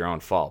 3-pointers is your own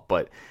fault.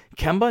 But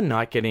Kemba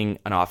not getting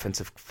an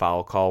offensive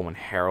foul call when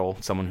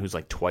Harrell, someone who's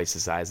like twice the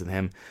size of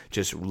him,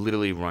 just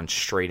literally runs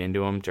straight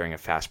into him during a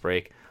fast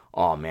break.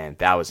 Oh, man,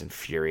 that was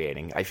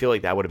infuriating. I feel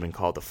like that would have been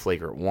called the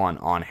flagrant 1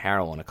 on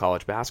Harrell in a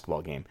college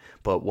basketball game.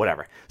 But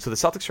whatever. So the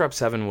Celtics are up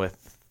 7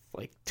 with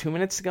like 2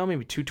 minutes to go,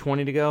 maybe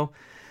 2:20 to go.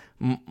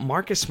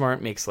 Marcus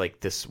Smart makes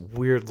like this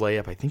weird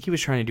layup. I think he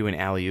was trying to do an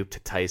alley-oop to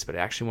Tice, but it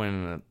actually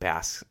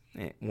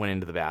went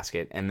into the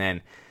basket. And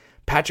then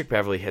Patrick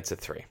Beverley hits a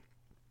 3.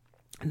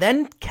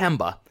 Then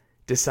Kemba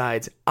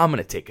decides, I'm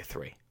going to take a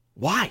 3.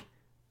 Why?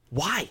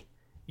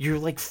 You're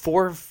like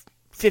 4 of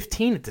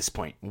 15 at this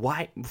point.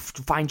 Why?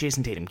 Find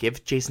Jason Tatum.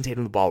 Give Jason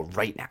Tatum the ball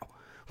right now.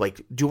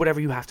 Like, do whatever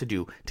you have to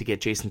do to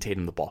get Jason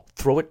Tatum the ball.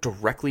 Throw it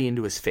directly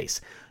into his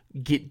face.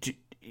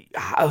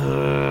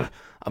 I'm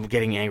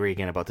getting angry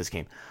again about this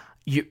game.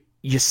 You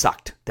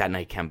sucked that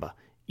night, Kemba.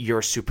 You're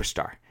a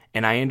superstar.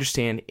 And I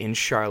understand in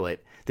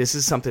Charlotte, this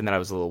is something that I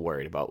was a little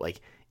worried about.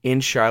 Like,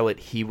 in Charlotte,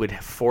 he would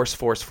force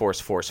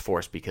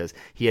because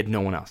he had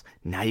no one else.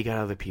 Now you got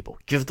other people.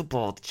 Give the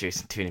ball to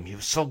Jason Tatum. He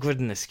was so good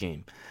in this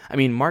game. I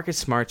mean, Marcus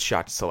Smart's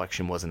shot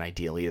selection wasn't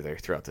ideal either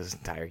throughout this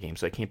entire game,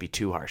 so I can't be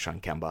too harsh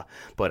on Kemba.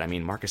 But, I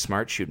mean, Marcus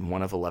Smart shooting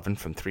 1 of 11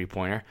 from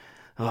three-pointer.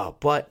 Oh,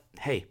 but,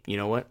 hey, you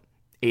know what?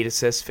 8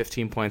 assists,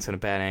 15 points on a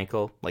bad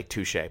ankle, like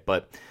touche.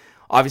 But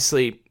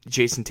obviously,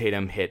 Jason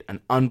Tatum hit an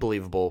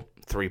unbelievable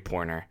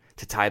three-pointer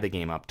to tie the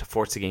game up, to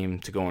force the game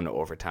to go into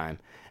overtime.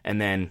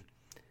 And then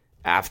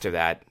after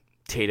that,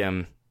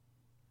 I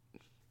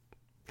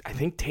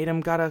think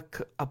Tatum got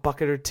a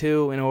bucket or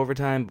 2 in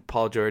overtime.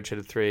 Paul George hit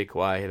a 3,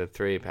 Kawhi hit a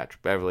 3,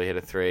 Patrick Beverley hit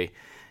a 3,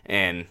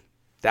 and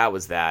that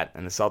was that.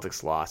 And the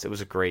Celtics lost. It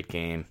was a great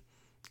game.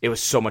 It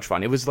was so much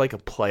fun. It was like a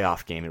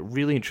playoff game. It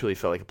really and truly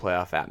felt like a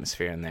playoff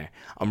atmosphere in there.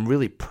 I'm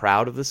really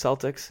proud of the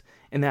Celtics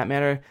in that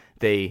matter.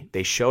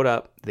 They showed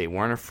up. They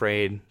weren't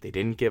afraid. They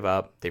didn't give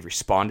up. They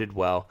responded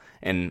well.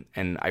 And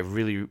I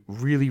really,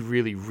 really,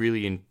 really,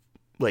 really,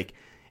 like,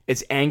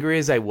 as angry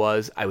as I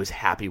was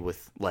happy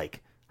with,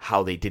 like,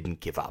 how they didn't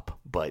give up.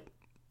 But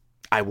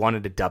I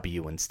wanted a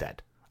W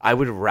instead. I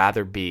would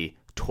rather be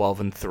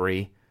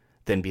 12-3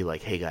 than be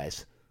like, hey,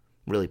 guys,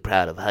 really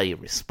proud of how you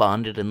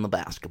responded in the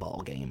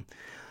basketball game.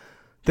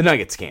 The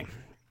Nuggets game.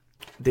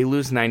 They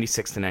lose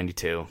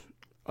 96-92.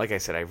 Like I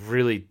said, I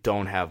really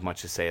don't have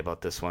much to say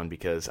about this one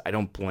because I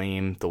don't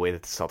blame the way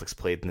that the Celtics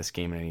played in this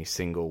game in any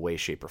single way,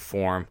 shape, or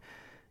form.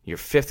 Your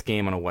 5th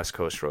game on a West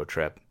Coast road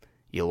trip.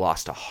 You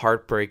lost a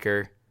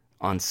heartbreaker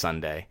on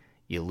Sunday.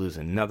 You lose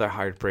another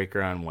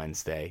heartbreaker on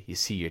Wednesday. You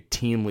see your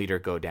team leader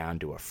go down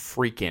to a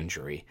freak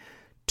injury.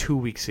 2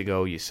 weeks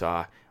ago, you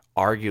saw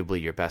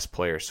arguably your best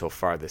player so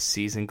far this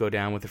season go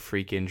down with a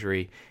freak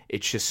injury.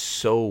 It's just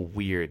so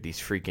weird, these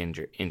freak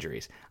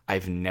injuries.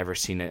 I've never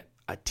seen a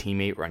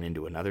teammate run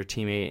into another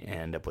teammate and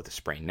end up with a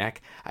sprained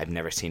neck. I've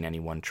never seen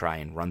anyone try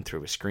and run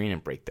through a screen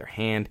and break their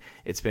hand.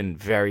 It's been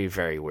very,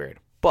 very weird.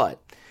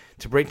 But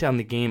to break down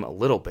the game a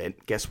little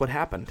bit, guess what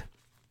happened?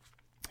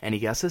 Any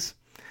guesses?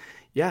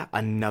 Yeah,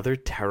 another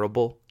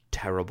terrible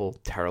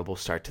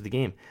start to the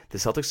game. The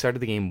Celtics started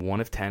the game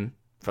 1 of 10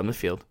 from the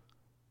field.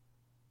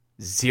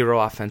 0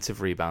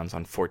 offensive rebounds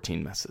on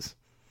 14 misses.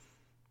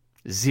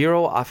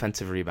 0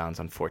 offensive rebounds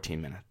on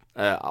 14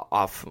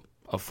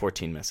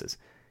 misses.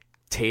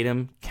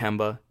 Tatum,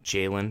 Kemba,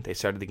 Jaylen, they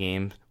started the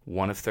game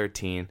 1 of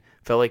 13.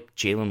 Felt like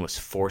Jaylen was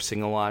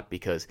forcing a lot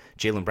because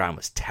Jaylen Brown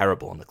was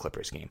terrible in the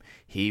Clippers game.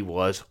 He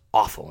was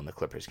awful in the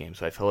Clippers game.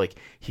 So I felt like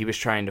he was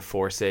trying to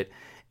force it.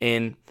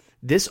 And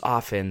this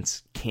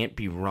offense can't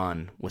be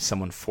run with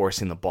someone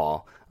forcing the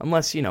ball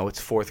unless, it's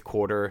fourth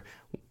quarter,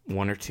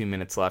 1 or 2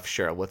 minutes left.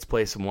 Sure, let's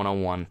play some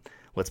one-on-one.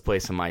 Let's play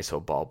some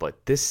ISO ball.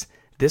 But this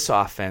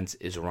offense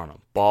is run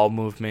on ball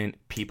movement,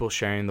 people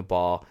sharing the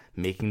ball,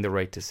 making the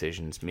right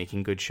decisions,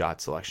 making good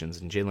shot selections,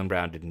 and Jaylen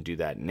Brown didn't do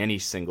that in any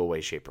single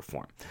way, shape, or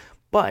form.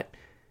 But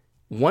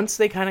once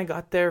they kind of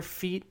got their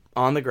feet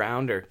on the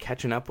ground or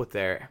catching up with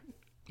their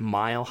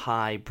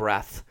mile-high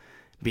breath,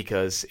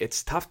 because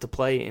it's tough to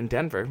play in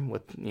Denver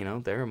with,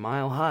 they're a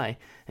mile high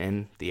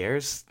and the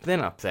air's thin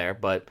up there.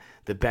 But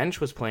the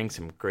bench was playing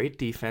some great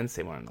defense.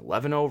 They went on an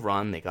 11-0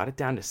 run. They got it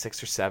down to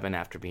 6 or 7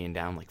 after being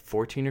down like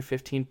 14 or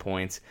 15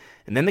 points.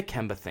 And then the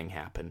Kemba thing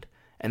happened.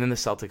 And then the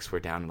Celtics were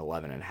down at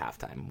 11 at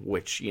halftime,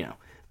 which,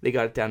 they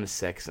got it down to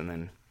 6. And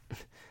then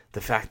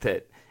the fact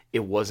that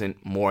it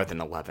wasn't more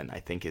than 11, I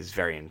think, is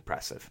very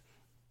impressive.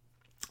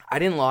 I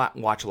didn't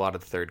watch a lot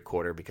of the third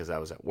quarter because I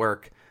was at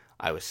work.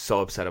 I was so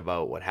upset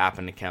about what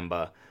happened to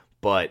Kemba,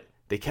 but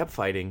they kept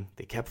fighting.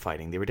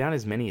 They were down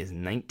as many as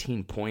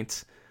 19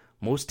 points.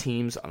 Most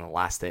teams on the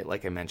last day,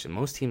 like I mentioned,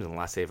 most teams on the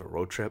last day of a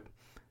road trip,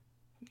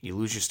 you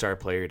lose your star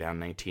player, you're down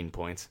 19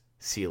 points.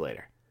 See you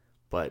later.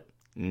 But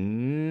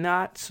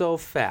not so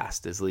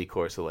fast, as Lee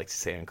Corso likes to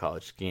say on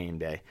College Game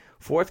Day.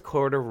 Fourth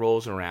quarter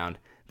rolls around.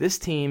 This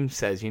team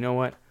says, you know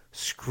what?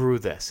 Screw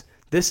this.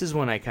 This is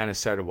when I kind of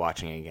started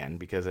watching again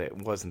because I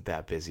wasn't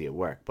that busy at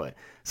work. But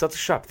Celtics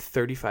shot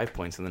 35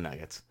 points on the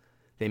Nuggets.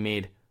 They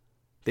made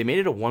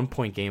it a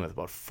 1-point game with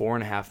about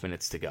 4.5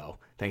 minutes to go,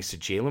 thanks to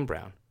Jaylen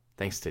Brown,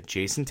 thanks to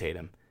Jason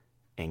Tatum,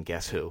 and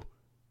guess who?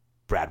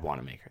 Brad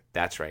Wanamaker.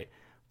 That's right.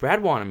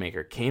 Brad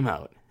Wanamaker came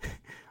out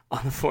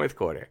on the fourth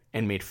quarter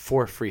and made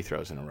 4 free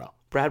throws in a row.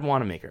 Brad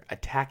Wanamaker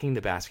attacking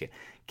the basket.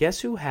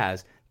 Guess who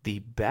has the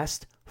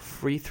best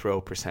free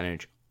throw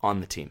percentage on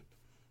the team?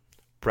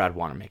 Brad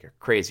Wanamaker.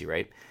 Crazy,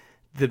 right?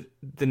 The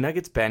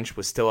Nuggets bench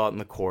was still out in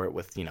the court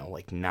with,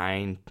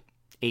 9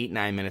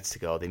 minutes to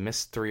go. They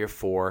missed 3 or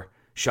 4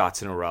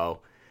 shots in a row.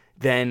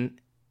 Then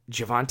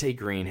Javonte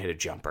Green hit a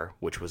jumper,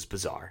 which was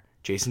bizarre.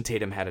 Jason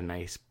Tatum had a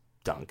nice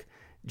dunk.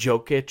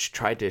 Jokic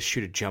tried to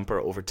shoot a jumper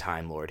over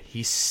Time Lord.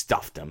 He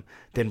stuffed him.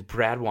 Then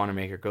Brad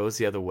Wanamaker goes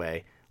the other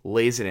way,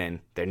 lays it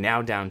in. They're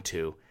now down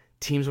 2.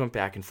 Teams went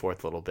back and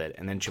forth a little bit.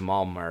 And then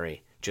Jamal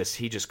Murray,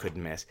 he just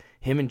couldn't miss.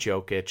 Him and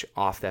Jokic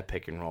off that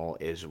pick and roll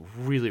is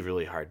really,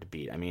 really hard to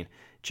beat. I mean,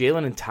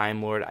 Jalen and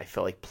Time Lord, I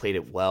felt like played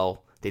it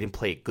well. They didn't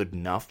play it good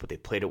enough, but they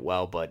played it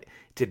well, but it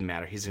didn't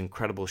matter. He's an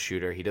incredible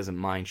shooter. He doesn't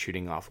mind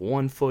shooting off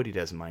 1 foot. He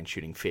doesn't mind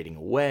shooting fading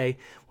away,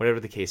 whatever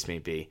the case may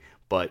be.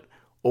 But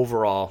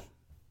overall,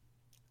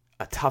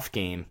 a tough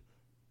game.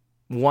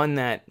 One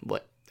that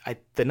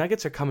the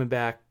Nuggets are coming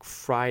back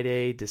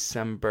Friday,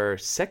 December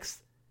 6th.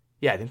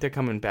 Yeah, I think they're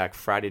coming back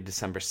Friday,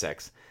 December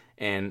 6th.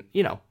 And,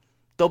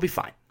 they'll be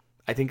fine.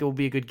 I think it will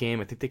be a good game.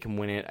 I think they can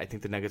win it. I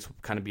think the Nuggets will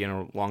kind of be on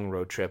a long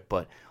road trip,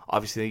 but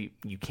obviously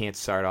you can't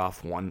start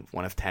off 1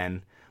 of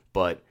 10.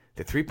 But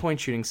the 3-point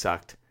shooting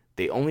sucked.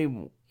 They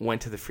only went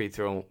to the free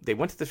throw. They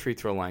went to the free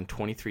throw line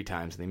 23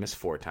 times and they missed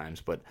 4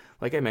 times. But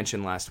like I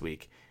mentioned last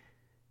week,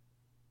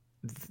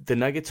 the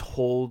Nuggets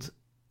hold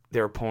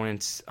their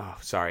opponents. Oh,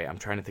 sorry, I'm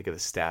trying to think of the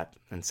stat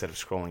instead of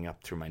scrolling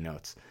up through my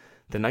notes.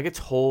 The Nuggets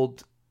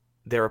hold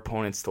their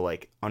opponents to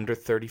under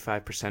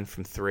 35%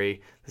 from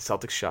 3. The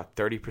Celtics shot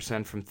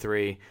 30% from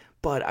 3,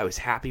 but I was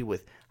happy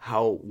with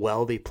how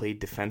well they played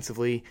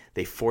defensively.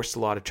 They forced a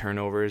lot of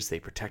turnovers. They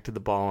protected the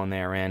ball on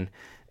their end.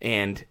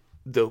 And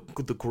the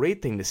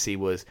great thing to see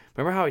was,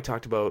 remember how I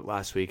talked about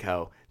last week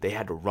how they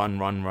had to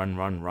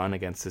run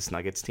against this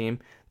Nuggets team?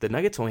 The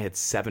Nuggets only had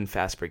 7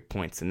 fast break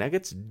points. The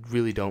Nuggets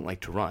really don't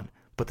like to run,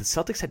 but the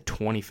Celtics had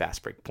 20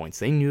 fast break points.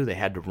 They knew they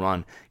had to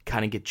run,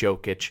 kind of get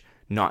Jokic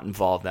not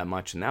involved that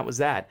much, and that was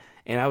that.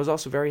 And I was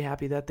also very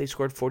happy that they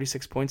scored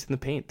 46 points in the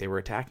paint. They were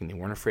attacking. They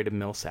weren't afraid of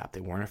Millsap. They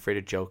weren't afraid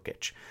of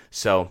Jokic.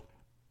 So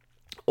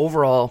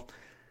overall,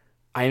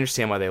 I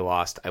understand why they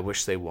lost. I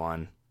wish they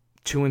won.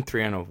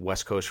 2-3 on a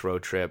West Coast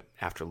road trip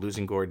after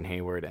losing Gordon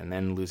Hayward and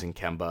then losing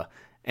Kemba.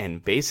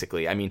 And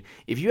basically, I mean,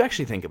 if you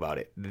actually think about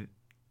it,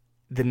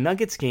 the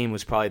Nuggets game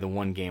was probably the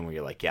one game where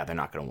you're like, yeah, they're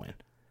not going to win.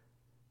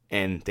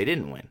 And they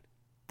didn't win.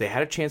 They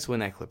had a chance to win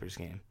that Clippers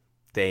game.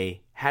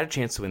 They had a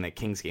chance to win that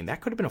Kings game.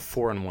 That could have been a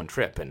 4-1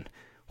 trip, and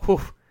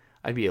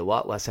I'd be a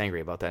lot less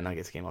angry about that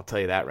Nuggets game. I'll tell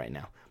you that right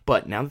now.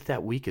 But now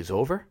that week is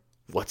over,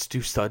 let's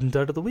do Stud and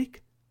Dud of the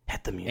Week.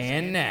 Hit the music.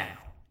 And now,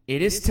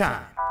 it is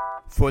time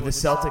for the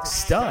Celtics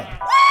Stud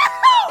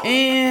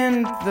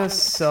and the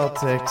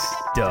Celtics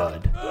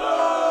Dud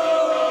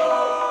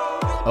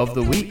of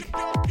the Week.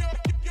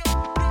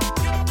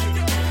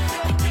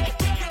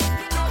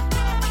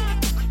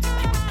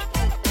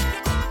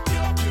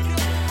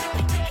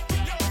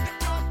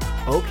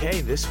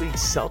 Okay, this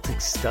week's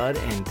Celtics stud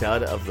and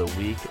dud of the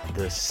week.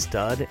 The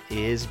stud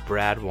is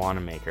Brad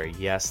Wanamaker.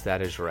 Yes,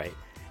 that is right.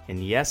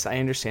 And yes, I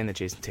understand that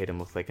Jason Tatum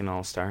looked like an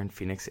all-star in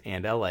Phoenix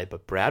and LA,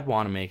 but Brad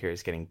Wanamaker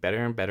is getting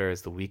better and better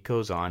as the week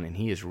goes on, and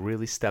he has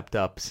really stepped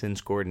up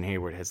since Gordon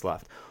Hayward has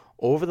left.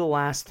 Over the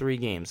last the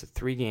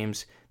 3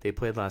 games they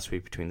played last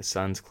week between the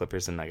Suns,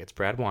 Clippers, and Nuggets,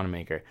 Brad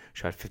Wanamaker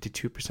shot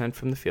 52%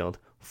 from the field,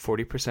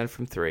 40%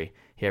 from 3.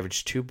 He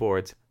averaged 2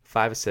 boards,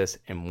 5 assists,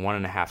 and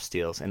 1.5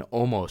 steals, and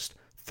almost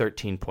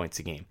 13 points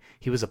a game.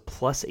 He was a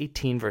plus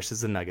 18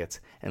 versus the Nuggets,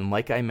 and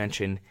like I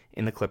mentioned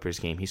in the Clippers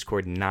game, he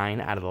scored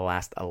 9 out of the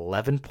last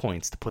 11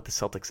 points to put the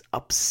Celtics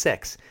up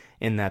 6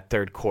 in that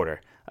third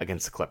quarter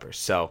against the Clippers.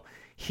 So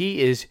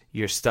he is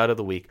your stud of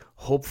the week.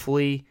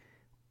 Hopefully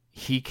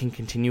he can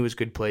continue his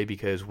good play,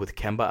 because with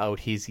Kemba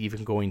out, he's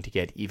even going to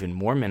get even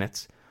more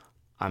minutes.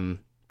 I'm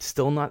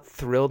still not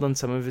thrilled on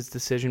some of his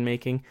decision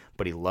making,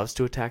 but he loves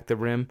to attack the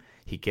rim.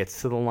 He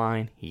gets to the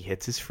line. He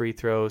hits his free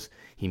throws.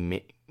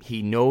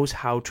 He knows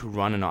how to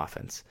run an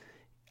offense.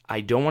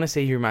 I don't want to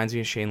say he reminds me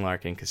of Shane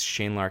Larkin, because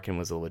Shane Larkin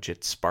was a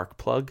legit spark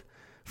plug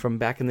from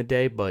back in the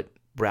day, but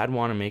Brad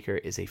Wanamaker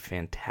is a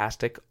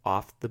fantastic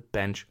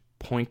off-the-bench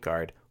point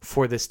guard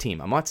for this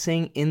team. I'm not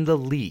saying in the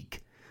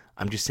league.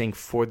 I'm just saying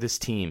for this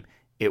team,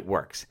 it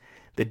works.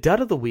 The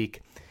dud of the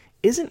week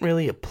isn't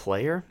really a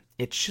player.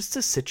 It's just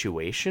a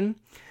situation.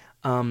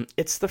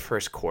 It's the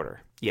first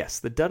quarter. Yes,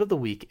 the dud of the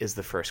week is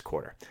the first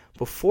quarter.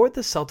 Before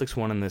the Celtics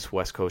won on this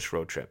West Coast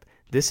road trip,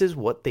 this is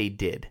what they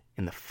did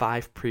in the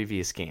 5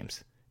 previous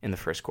games. In the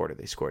first quarter,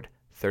 they scored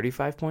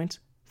 35 points,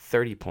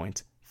 30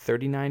 points,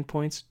 39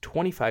 points,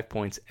 25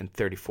 points, and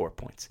 34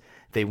 points.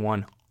 They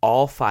won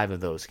all 5 of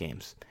those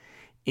games.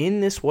 In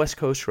this West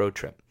Coast road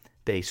trip,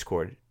 they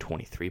scored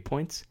 23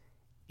 points,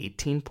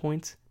 18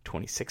 points,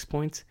 26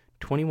 points,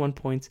 21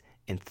 points,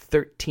 and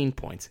 13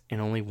 points, and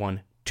only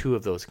won 2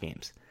 of those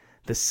games.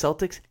 The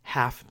Celtics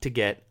have to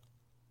get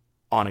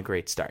on a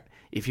great start.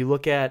 If you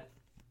look at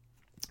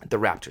the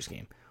Raptors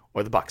game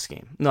or the Bucks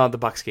game, no, the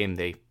Bucks game,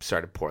 they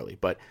started poorly,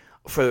 but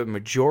for the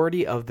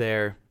majority of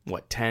their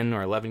 10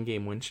 or 11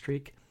 game win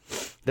streak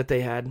that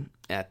they had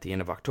at the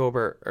end of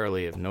October,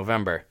 early of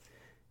November,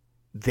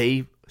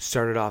 they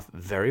started off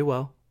very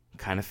well,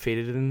 kind of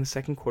faded in the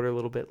second quarter a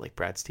little bit, like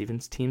Brad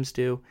Stevens' teams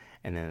do,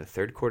 and then in the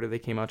third quarter they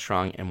came out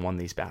strong and won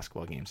these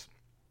basketball games.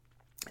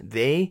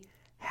 They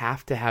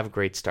have to have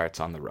great starts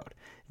on the road.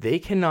 They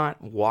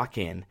cannot walk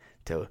in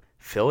to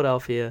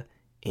Philadelphia,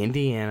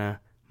 Indiana,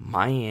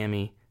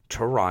 Miami,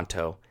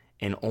 Toronto,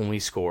 and only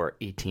score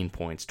 18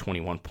 points,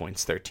 21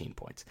 points, 13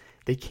 points.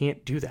 They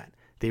can't do that.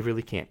 They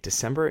really can't.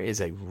 December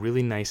is a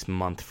really nice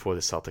month for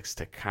the Celtics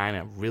to kind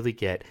of really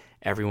get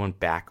everyone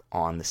back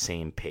on the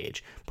same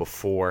page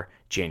before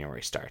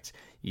January starts.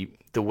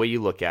 The way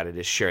you look at it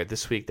is, sure,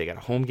 this week they got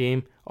a home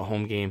game,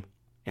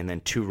 and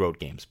then 2 road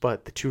games.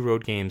 But the 2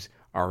 road games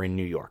are in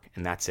New York,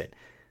 and that's it.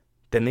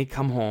 Then they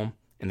come home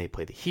and they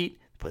play the Heat,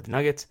 they play the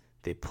Nuggets,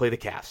 they play the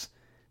Cavs.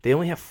 They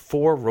only have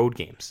 5 road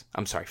games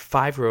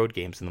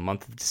in the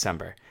month of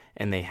December,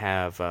 and they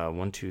have 7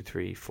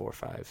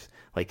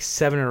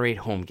 or 8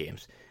 home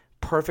games.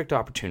 Perfect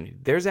opportunity.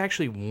 There's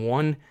actually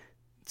one,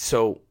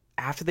 so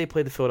after they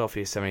play the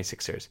Philadelphia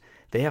 76ers,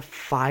 they have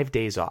 5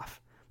 days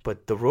off,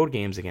 but the road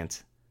games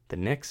against the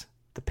Knicks,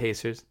 the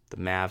Pacers, the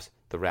Mavs,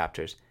 the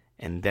Raptors,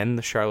 and then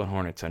the Charlotte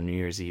Hornets on New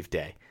Year's Eve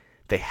day.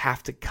 They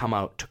have to come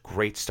out to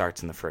great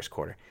starts in the first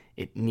quarter.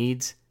 It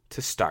needs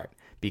to start,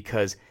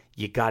 because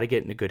you got to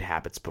get into good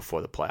habits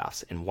before the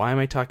playoffs. And why am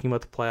I talking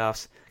about the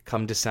playoffs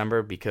come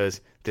December?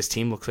 Because this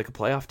team looks like a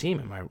playoff team.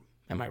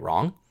 Am I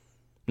wrong?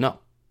 No,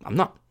 I'm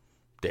not.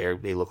 They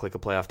look like a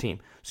playoff team.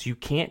 So you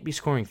can't be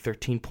scoring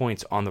 13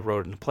 points on the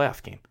road in a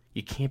playoff game.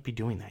 You can't be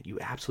doing that. You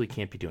absolutely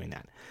can't be doing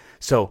that.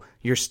 So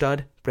your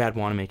stud, Brad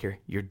Wanamaker,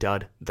 your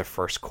dud, the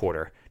first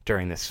quarter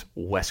during this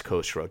West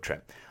Coast road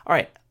trip. All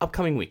right,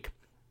 upcoming week.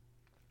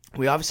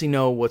 We obviously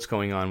know what's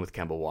going on with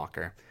Kemba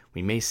Walker.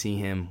 We may see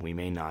him, we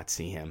may not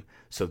see him.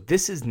 So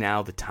this is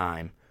now the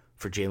time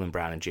for Jaylen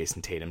Brown and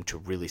Jason Tatum to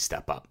really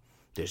step up.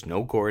 There's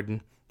no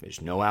Gordon, there's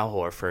no Al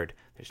Horford,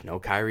 there's no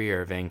Kyrie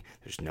Irving,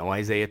 there's no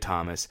Isaiah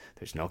Thomas,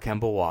 there's no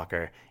Kemba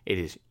Walker.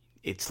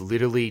 It's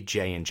literally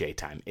J&J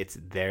time. It's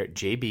there,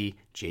 JB,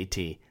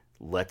 JT,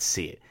 let's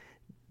see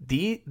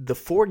it. The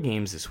 4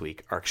 games this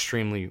week are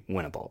extremely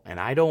winnable, and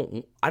I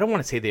don't want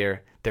to say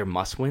they're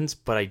must-wins,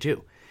 but I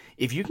do.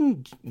 If you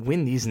can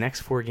win these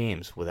next 4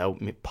 games without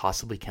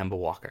possibly Kemba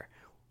Walker,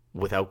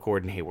 without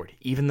Gordon Hayward,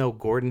 even though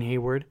Gordon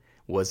Hayward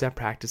was at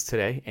practice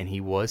today and he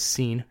was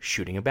seen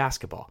shooting a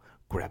basketball,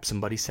 grab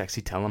somebody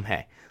sexy, tell them,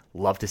 hey,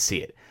 love to see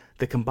it.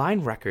 The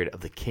combined record of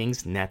the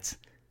Kings, Nets,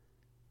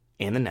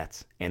 and the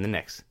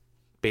Knicks,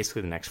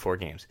 basically the next 4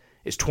 games,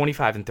 is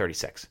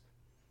 25-36.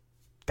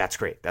 That's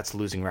great. That's a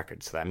losing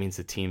record, so that means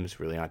the teams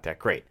really aren't that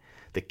great.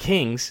 The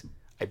Kings,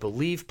 I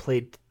believe,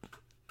 played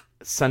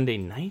Sunday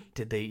night,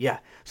 did they? Yeah.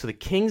 So the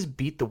Kings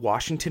beat the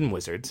Washington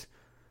Wizards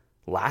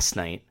last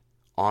night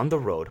on the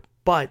road,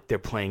 but they're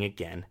playing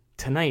again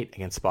tonight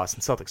against the Boston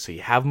Celtics. So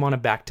you have them on a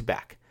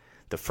back-to-back.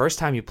 The first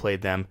time you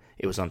played them,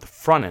 it was on the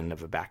front end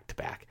of a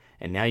back-to-back,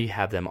 and now you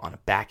have them on a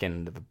back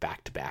end of a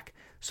back-to-back.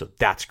 So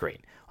that's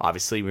great.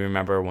 Obviously, we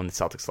remember when the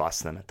Celtics lost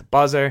to them at the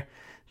buzzer.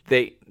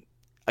 They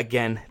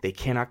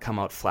cannot come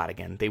out flat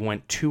again. They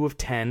went 2 of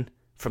 10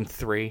 from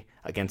 3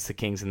 against the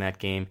Kings in that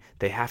game.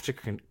 They have to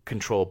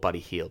control Buddy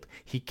Hield.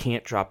 He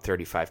can't drop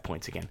 35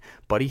 points again.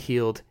 Buddy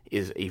Hield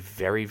is a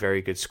very,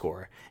 very good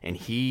scorer, and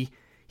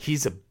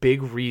he's a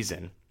big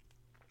reason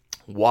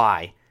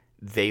why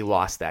they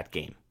lost that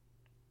game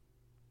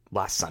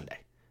last Sunday.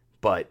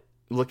 But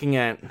looking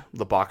at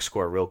the box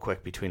score real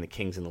quick between the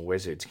Kings and the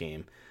Wizards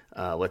game,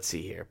 let's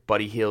see here.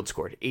 Buddy Hield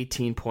scored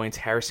 18 points.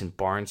 Harrison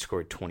Barnes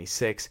scored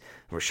 26.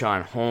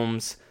 Richaun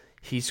Holmes,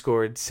 he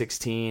scored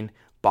 16.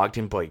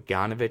 Bogdan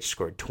Bogdanovic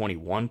scored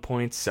 21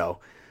 points. So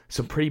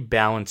some pretty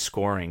balanced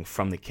scoring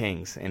from the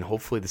Kings. And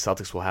hopefully the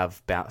Celtics will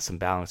have some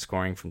balanced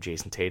scoring from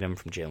Jason Tatum,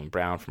 from Jaylen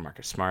Brown, from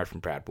Marcus Smart,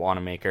 from Brad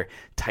Wanamaker.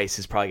 Tice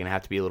is probably going to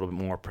have to be a little bit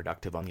more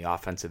productive on the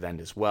offensive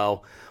end as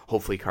well.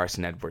 Hopefully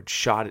Carson Edwards'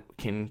 shot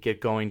can get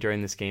going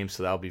during this game,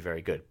 so that'll be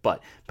very good.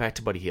 But back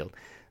to Buddy Hield.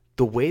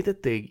 The way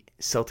that the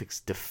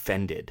Celtics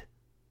defended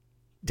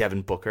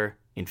Devin Booker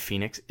in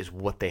Phoenix is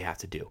what they have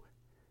to do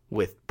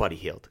with Buddy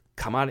Hield.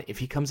 If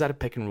he comes out of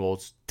pick and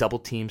rolls, double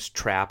teams,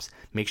 traps,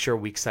 make sure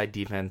weak side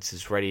defense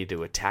is ready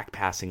to attack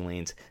passing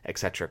lanes,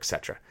 etc.,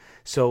 etc.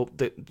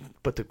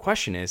 But the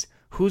question is,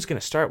 who's going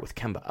to start with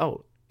Kemba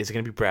out? Is it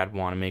going to be Brad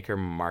Wanamaker,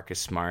 Marcus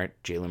Smart,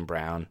 Jaylen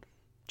Brown,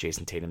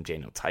 Jason Tatum,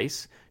 Daniel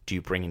Tice? Do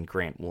you bring in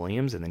Grant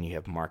Williams, and then you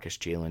have Marcus,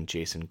 Jaylen,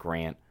 Jason,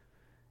 Grant,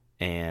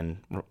 and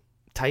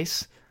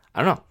Tice?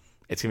 I don't know.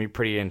 It's going to be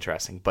pretty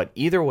interesting. But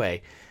either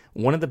way,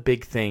 one of the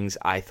big things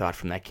I thought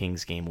from that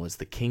Kings game was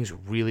the Kings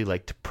really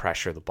like to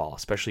pressure the ball,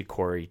 especially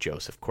Corey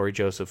Joseph. Corey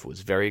Joseph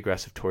was very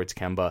aggressive towards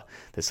Kemba.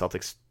 The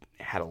Celtics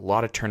had a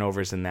lot of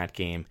turnovers in that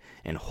game,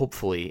 and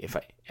hopefully, if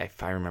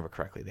I remember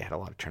correctly, they had a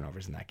lot of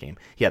turnovers in that game.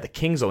 Yeah, the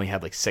Kings only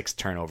had like 6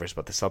 turnovers,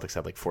 but the Celtics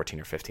had like 14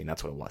 or 15.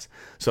 That's what it was.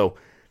 So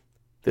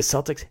the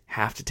Celtics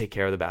have to take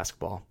care of the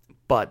basketball,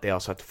 but they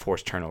also have to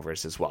force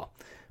turnovers as well.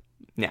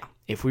 Now,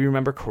 if we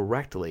remember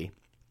correctly,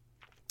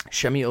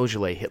 Semi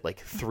Ojeleye hit like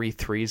 3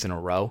 threes in a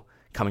row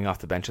coming off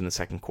the bench in the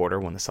second quarter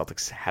when the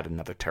Celtics had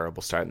another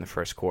terrible start in the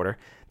first quarter.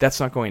 That's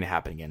not going to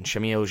happen again.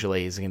 Semi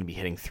Ojeleye is going to be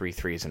hitting 3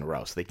 threes in a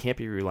row, so they can't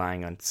be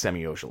relying on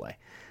Semi Ojeleye.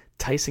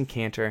 Tyson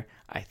Cantor,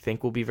 I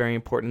think, will be very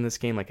important in this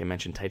game. Like I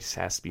mentioned, Titus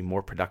has to be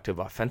more productive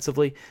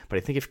offensively, but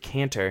I think if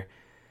Cantor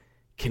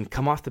can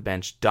come off the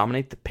bench,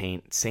 dominate the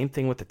paint, same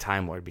thing with the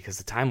Time Lord, because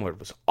the Time Lord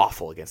was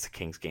awful against the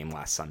Kings game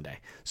last Sunday.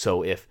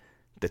 So if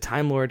the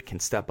Time Lord can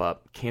step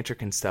up, Cantor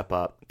can step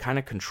up, kind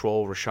of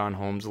control Richaun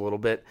Holmes a little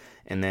bit,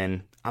 and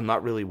then I'm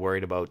not really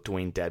worried about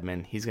Dwayne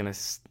Dedmon. He's going to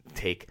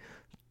take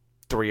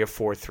 3 or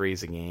 4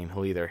 threes a game.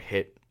 He'll either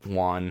hit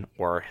 1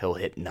 or he'll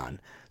hit none.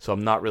 So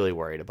I'm not really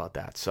worried about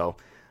that. So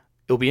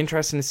it'll be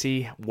interesting to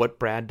see what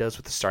Brad does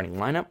with the starting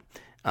lineup,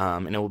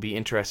 and it will be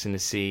interesting to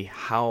see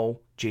how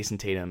Jason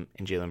Tatum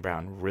and Jaylen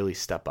Brown really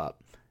step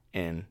up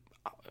and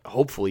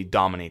hopefully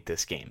dominate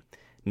this game.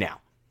 Now,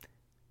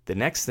 the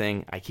next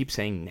thing, I keep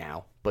saying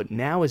now, but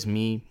now is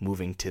me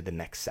moving to the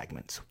next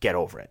segment, so get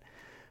over it.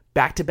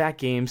 Back-to-back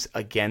games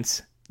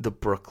against the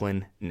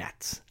Brooklyn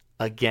Nets.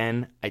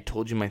 Again, I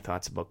told you my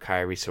thoughts about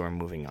Kyrie, so we're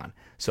moving on.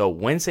 So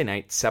Wednesday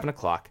night, 7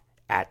 o'clock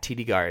at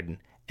TD Garden,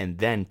 and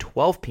then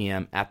 12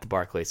 p.m. at the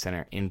Barclays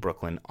Center in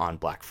Brooklyn on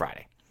Black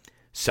Friday.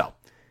 So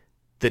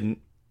the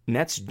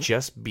Nets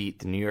just beat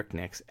the New York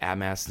Knicks at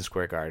Madison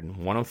Square Garden,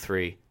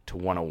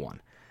 103-101.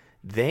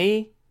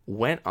 They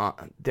went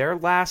on their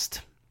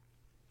last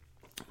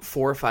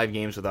 4 or 5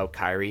 games without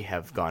Kyrie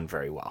have gone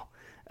very well.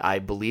 I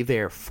believe they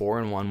are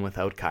 4-1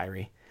 without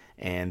Kyrie,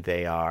 and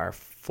they are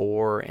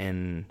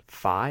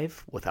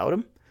 4-5 without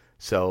him.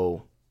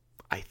 So,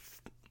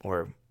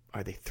 or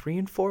are they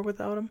 3-4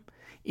 without him?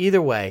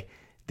 Either way,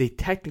 they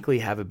technically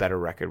have a better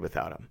record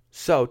without him.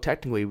 So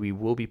technically, we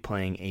will be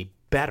playing a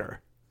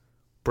better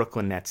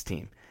Brooklyn Nets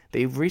team.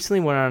 They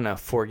recently went on a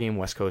 4-game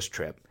West Coast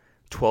trip.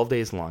 12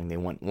 days long. They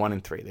went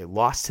 1-3. They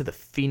lost to the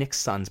Phoenix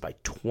Suns by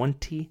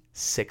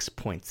 26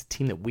 points, the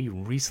team that we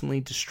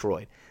recently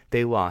destroyed.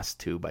 They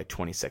lost to by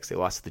 26. They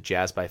lost to the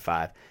Jazz by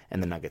 5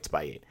 and the Nuggets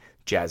by 8.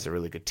 Jazz is a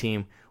really good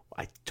team.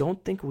 I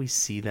don't think we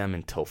see them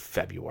until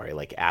February,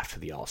 like after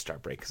the All-Star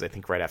break, because I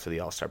think right after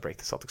the All-Star break,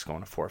 the Celtics go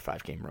on a 4 or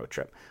 5 game road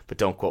trip. But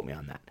don't quote me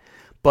on that.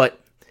 But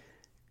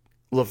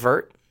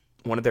LeVert,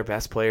 one of their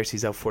best players,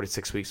 he's out 4 to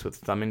 6 weeks with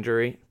a thumb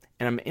injury.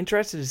 And I'm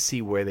interested to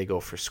see where they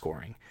go for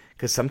scoring.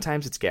 Because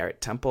sometimes it's Garrett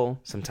Temple,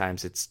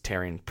 sometimes it's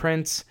Taurean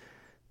Prince,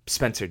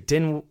 Spencer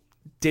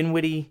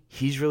Dinwiddie,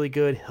 he's really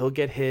good, he'll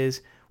get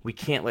his. We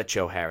can't let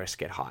Joe Harris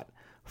get hot.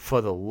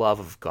 For the love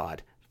of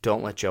God,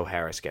 don't let Joe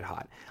Harris get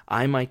hot.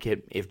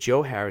 If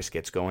Joe Harris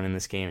gets going in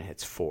this game and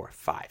hits 4,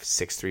 5,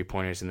 6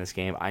 3-pointers in this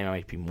game, I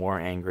might be more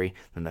angry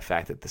than the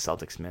fact that the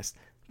Celtics missed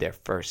their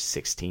first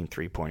 16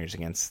 3-pointers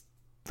against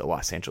the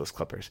Los Angeles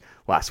Clippers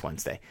last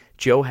Wednesday.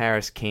 Joe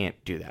Harris can't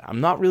do that.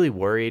 I'm not really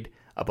worried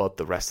about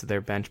the rest of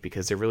their bench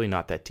because they're really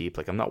not that deep.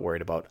 Like, I'm not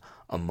worried about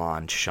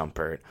Amon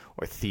Shumpert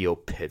or Theo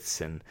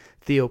Pisson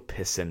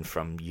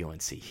from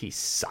UNC. He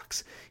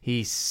sucks.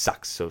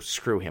 So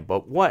screw him.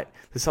 But what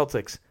the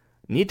Celtics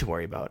need to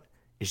worry about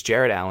is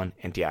Jarrett Allen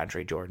and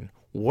DeAndre Jordan.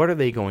 What are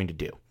they going to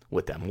do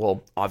with them?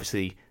 Well,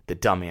 obviously, the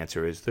dumb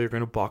answer is they're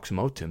going to box them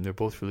out, Tim. They're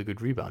both really good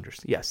rebounders.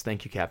 Yes,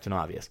 thank you, Captain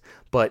Obvious.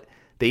 But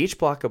they each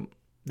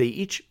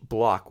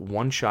block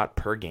one shot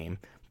per game.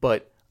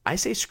 But I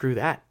say screw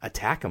that.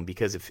 Attack them,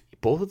 because if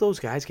both of those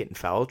guys get in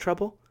foul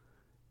trouble,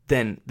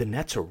 then the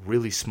Nets are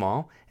really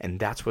small, and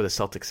that's where the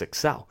Celtics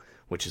excel,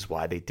 which is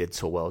why they did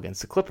so well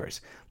against the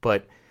Clippers.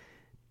 But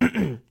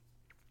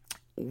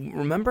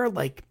remember,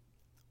 like,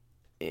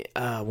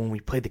 when we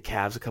played the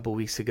Cavs a couple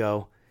weeks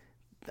ago,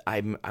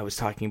 I was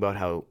talking about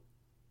how,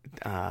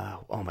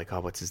 oh my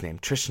God, what's his name?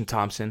 Tristan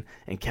Thompson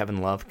and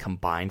Kevin Love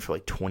combined for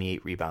like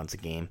 28 rebounds a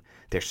game.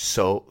 They're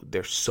so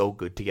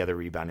good together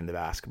rebounding the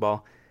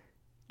basketball.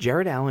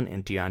 Jarrett Allen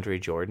and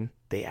DeAndre Jordan,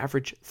 they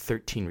average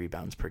 13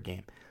 rebounds per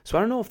game. So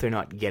I don't know if they're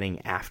not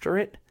getting after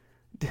it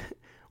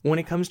when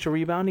it comes to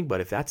rebounding, but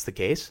if that's the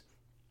case,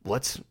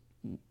 let's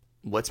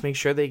make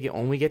sure they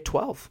only get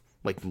 12.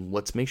 Like,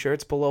 let's make sure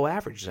it's below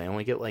average. They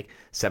only get like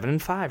 7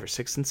 and 5 or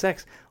 6 and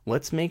 6.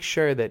 Let's make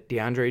sure that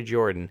DeAndre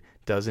Jordan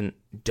doesn't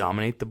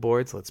dominate the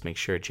boards. Let's make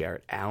sure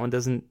Jarrett Allen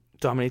doesn't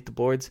dominate the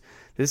boards.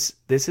 This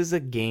is a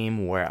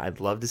game where I'd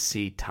love to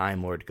see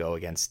Time Lord go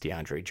against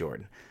DeAndre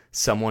Jordan.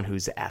 Someone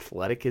who's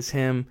athletic as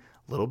him,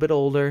 a little bit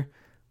older,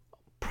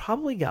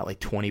 probably got like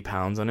 20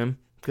 pounds on him,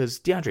 because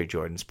DeAndre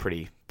Jordan's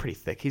pretty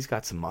thick. He's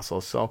got some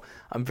muscles. So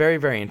I'm very,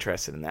 very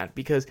interested in that,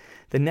 because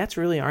the Nets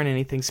really aren't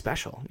anything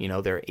special. You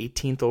know, they're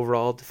 18th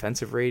overall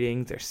defensive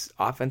rating. Their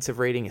offensive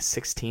rating is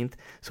 16th.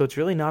 So it's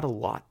really not a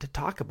lot to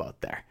talk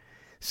about there.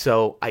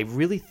 So I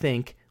really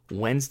think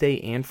Wednesday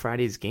and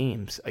Friday's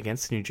games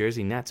against the New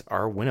Jersey Nets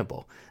are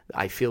winnable.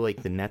 I feel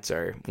like the Nets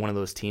are one of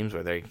those teams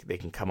where they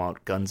can come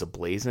out guns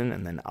a-blazing,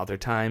 and then other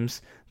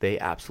times they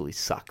absolutely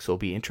suck. So it'll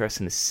be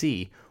interesting to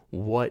see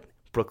what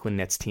Brooklyn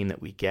Nets team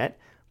that we get.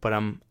 But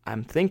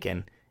I'm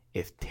thinking,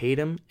 if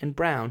Tatum and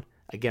Brown,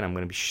 again, I'm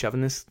going to be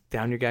shoving this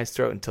down your guys'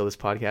 throat until this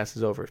podcast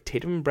is over. If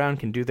Tatum and Brown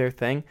can do their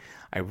thing,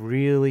 I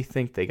really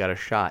think they got a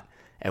shot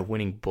at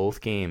winning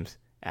both games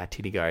at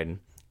TD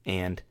Garden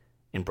and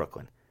in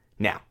Brooklyn.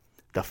 Now,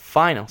 the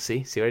final,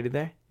 see what I did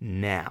there?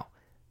 Now,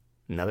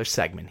 another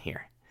segment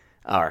here.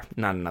 Or,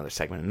 not another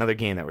segment, another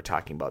game that we're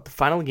talking about. The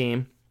final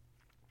game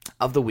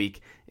of the week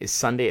is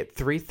Sunday at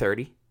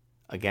 3:30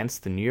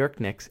 against the New York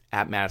Knicks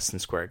at Madison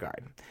Square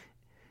Garden.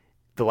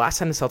 The last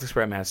time the Celtics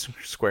were at Madison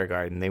Square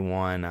Garden, they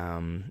won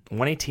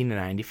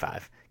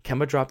 118-95.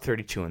 Kemba dropped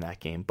 32 in that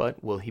game,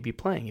 but will he be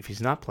playing? If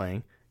he's not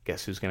playing,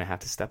 guess who's going to have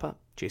to step up?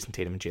 Jason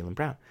Tatum and Jaylen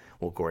Brown.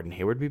 Will Gordon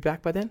Hayward be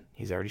back by then?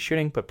 He's already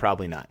shooting, but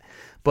probably not.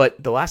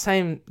 But the last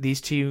time these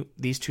two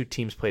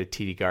teams played at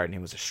TD Garden,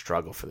 it was a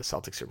struggle for the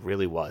Celtics. It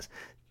really was.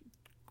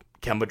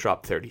 Kemba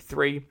dropped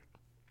 33.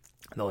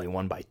 They only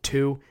won by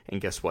 2,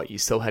 and guess what? You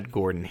still had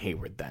Gordon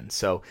Hayward then.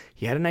 So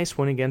he had a nice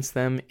win against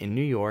them in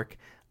New York,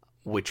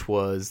 which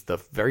was the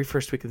very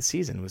first week of the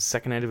season. It was the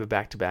second night of a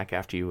back-to-back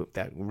after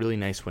that really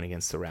nice win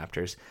against the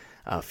Raptors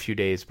a few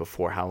days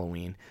before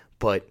Halloween.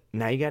 But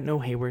now you got no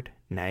Hayward.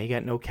 Now you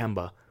got no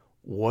Kemba.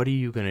 What are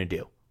you going to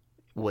do?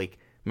 Like,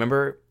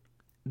 remember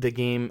the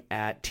game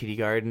at TD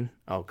Garden?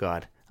 Oh,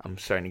 God. I'm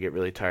starting to get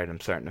really tired. I'm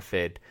starting to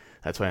fade.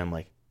 That's why I'm,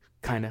 like,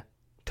 kind of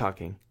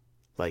talking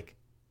like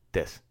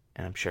this.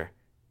 And I'm sure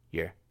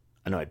you're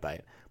annoyed by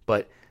it.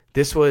 But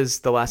this was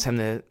the last time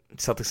the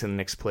Celtics and the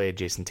Knicks played.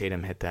 Jason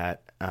Tatum hit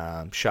that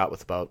shot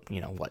with about,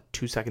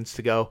 2 seconds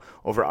to go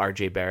over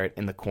RJ Barrett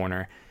in the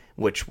corner,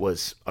 which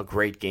was a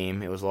great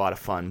game. It was a lot of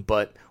fun.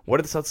 But what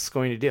are the Celtics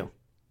going to do?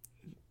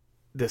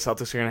 The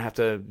Celtics are going to have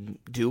to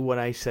do what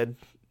I said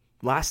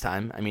last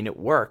time. I mean, it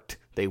worked.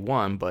 They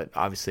won, but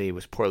obviously it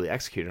was poorly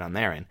executed on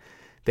their end.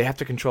 They have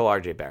to control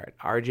RJ Barrett.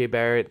 RJ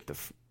Barrett,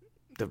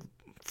 the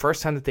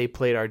first time that they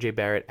played RJ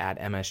Barrett at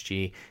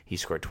MSG, he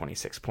scored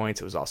 26 points.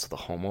 It was also the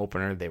home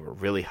opener. They were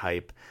really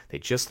hype. They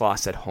just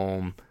lost at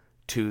home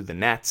to the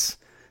Nets.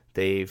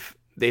 They've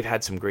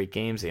had some great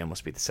games. They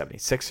almost beat the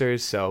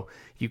 76ers. So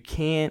you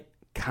can't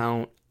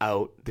count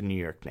out the New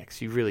York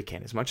Knicks. You really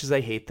can't. As much as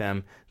I hate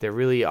them, they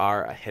really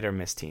are a hit or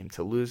miss team.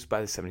 To lose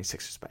by the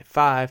 76ers by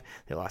 5,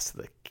 they lost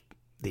to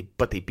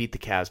but they beat the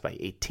Cavs by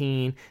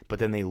 18, but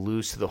then they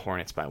lose to the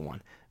Hornets by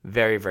 1.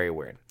 Very, very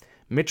weird.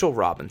 Mitchell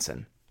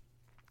Robinson,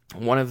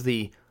 one of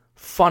the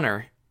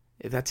funner,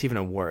 if that's even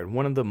a word,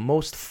 one of the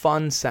most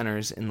fun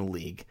centers in the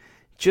league.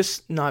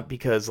 Just not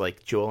because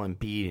like Joel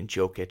Embiid and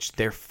Jokic,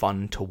 they're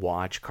fun to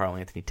watch. Karl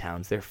Anthony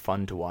Towns, they're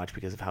fun to watch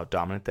because of how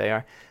dominant they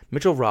are.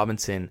 Mitchell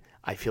Robinson,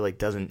 I feel like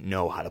doesn't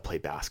know how to play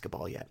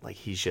basketball yet. Like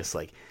he's just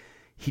like,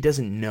 he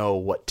doesn't know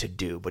what to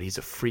do, but he's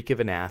a freak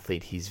of an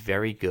athlete. He's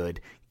very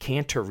good.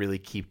 Cantor really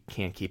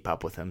can't keep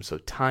up with him. So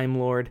Time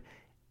Lord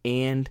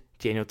and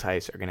Daniel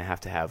Tice are going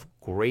to have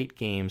great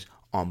games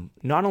on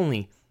not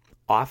only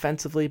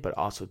offensively, but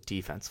also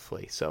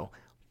defensively. So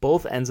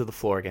both ends of the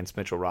floor against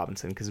Mitchell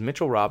Robinson, because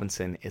Mitchell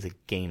Robinson is a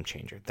game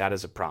changer. That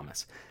is a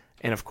promise.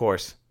 And of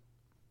course,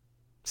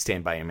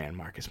 stand by your man,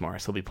 Marcus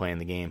Morris. He'll be playing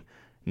the game.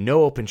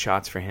 No open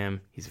shots for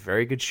him. He's a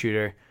very good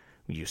shooter.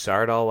 You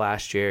saw it all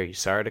last year. You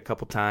saw it a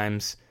couple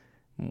times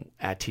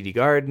at TD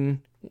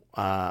Garden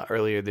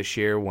earlier this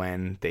year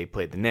when they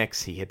played the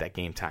Knicks. He hit that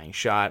game-tying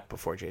shot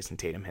before Jason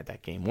Tatum hit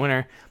that game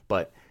winner.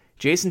 But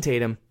Jason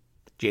Tatum,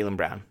 Jaylen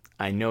Brown,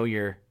 I know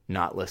you're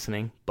not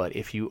listening, but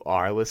if you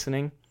are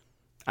listening,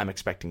 I'm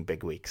expecting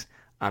big weeks.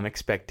 I'm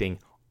expecting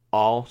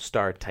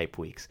all-star type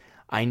weeks.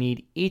 I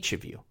need each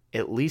of you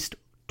at least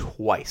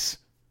twice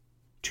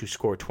to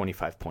score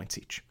 25 points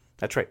each.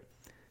 That's right.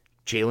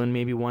 Jaylen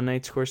maybe one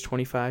night scores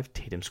 25,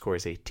 Tatum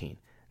scores 18.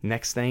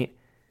 Next night,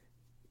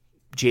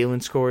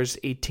 Jaylen scores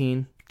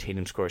 18,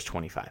 Tatum scores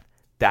 25.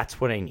 That's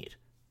what I need.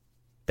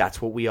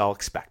 That's what we all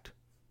expect.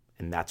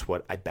 And that's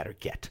what I better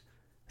get,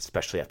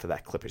 especially after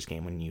that Clippers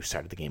game when you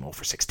started the game 0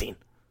 for 16.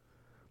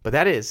 But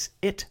that is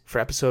it for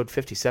episode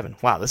 57.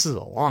 Wow, this is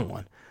a long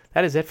one.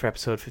 That is it for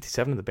episode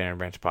 57 of the Banner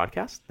Branch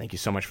Podcast. Thank you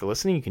so much for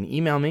listening. You can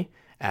email me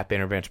at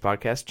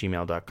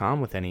bannerbranchpodcast@gmail.com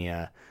with any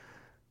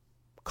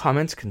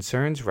comments,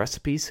 concerns,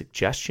 recipes,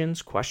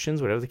 suggestions,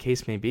 questions, whatever the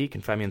case may be. You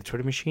can find me on the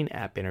Twitter machine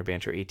at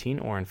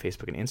BannerBanter18 or on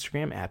Facebook and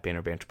Instagram at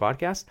Banner Branch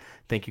Podcast.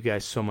 Thank you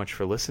guys so much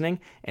for listening,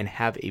 and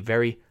have a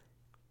very,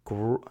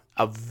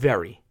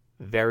 very,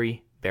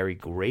 very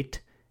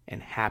great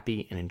and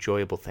happy and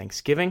enjoyable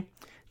Thanksgiving.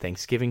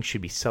 Thanksgiving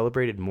should be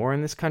celebrated more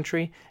in this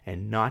country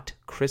and not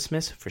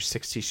Christmas for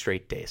 60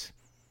 straight days.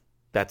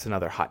 That's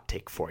another hot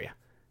take for you.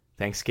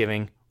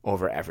 Thanksgiving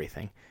over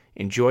everything.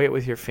 Enjoy it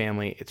with your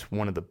family. It's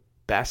one of the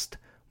best,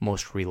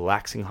 most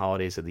relaxing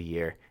holidays of the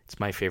year.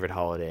 It's my favorite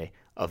holiday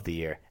of the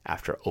year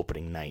after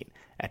opening night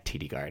at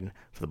TD Garden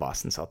for the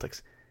Boston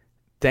Celtics.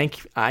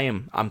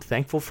 I'm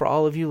thankful for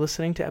all of you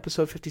listening to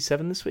episode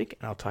 57 this week,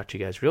 and I'll talk to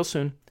you guys real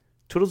soon.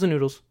 Toodles and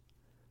noodles.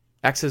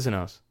 X's and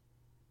O's.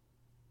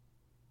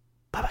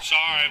 Bye-bye.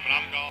 Sorry, but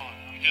I'm gone.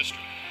 I'm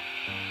history.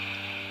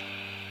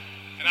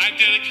 And I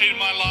dedicated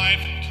my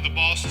life to the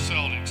Boston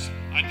Celtics.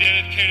 I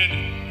dedicated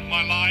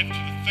my life to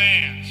the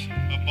fans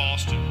of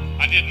Boston.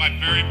 I did my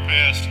very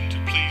best to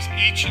please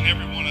each and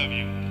every one of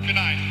you. Good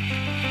night.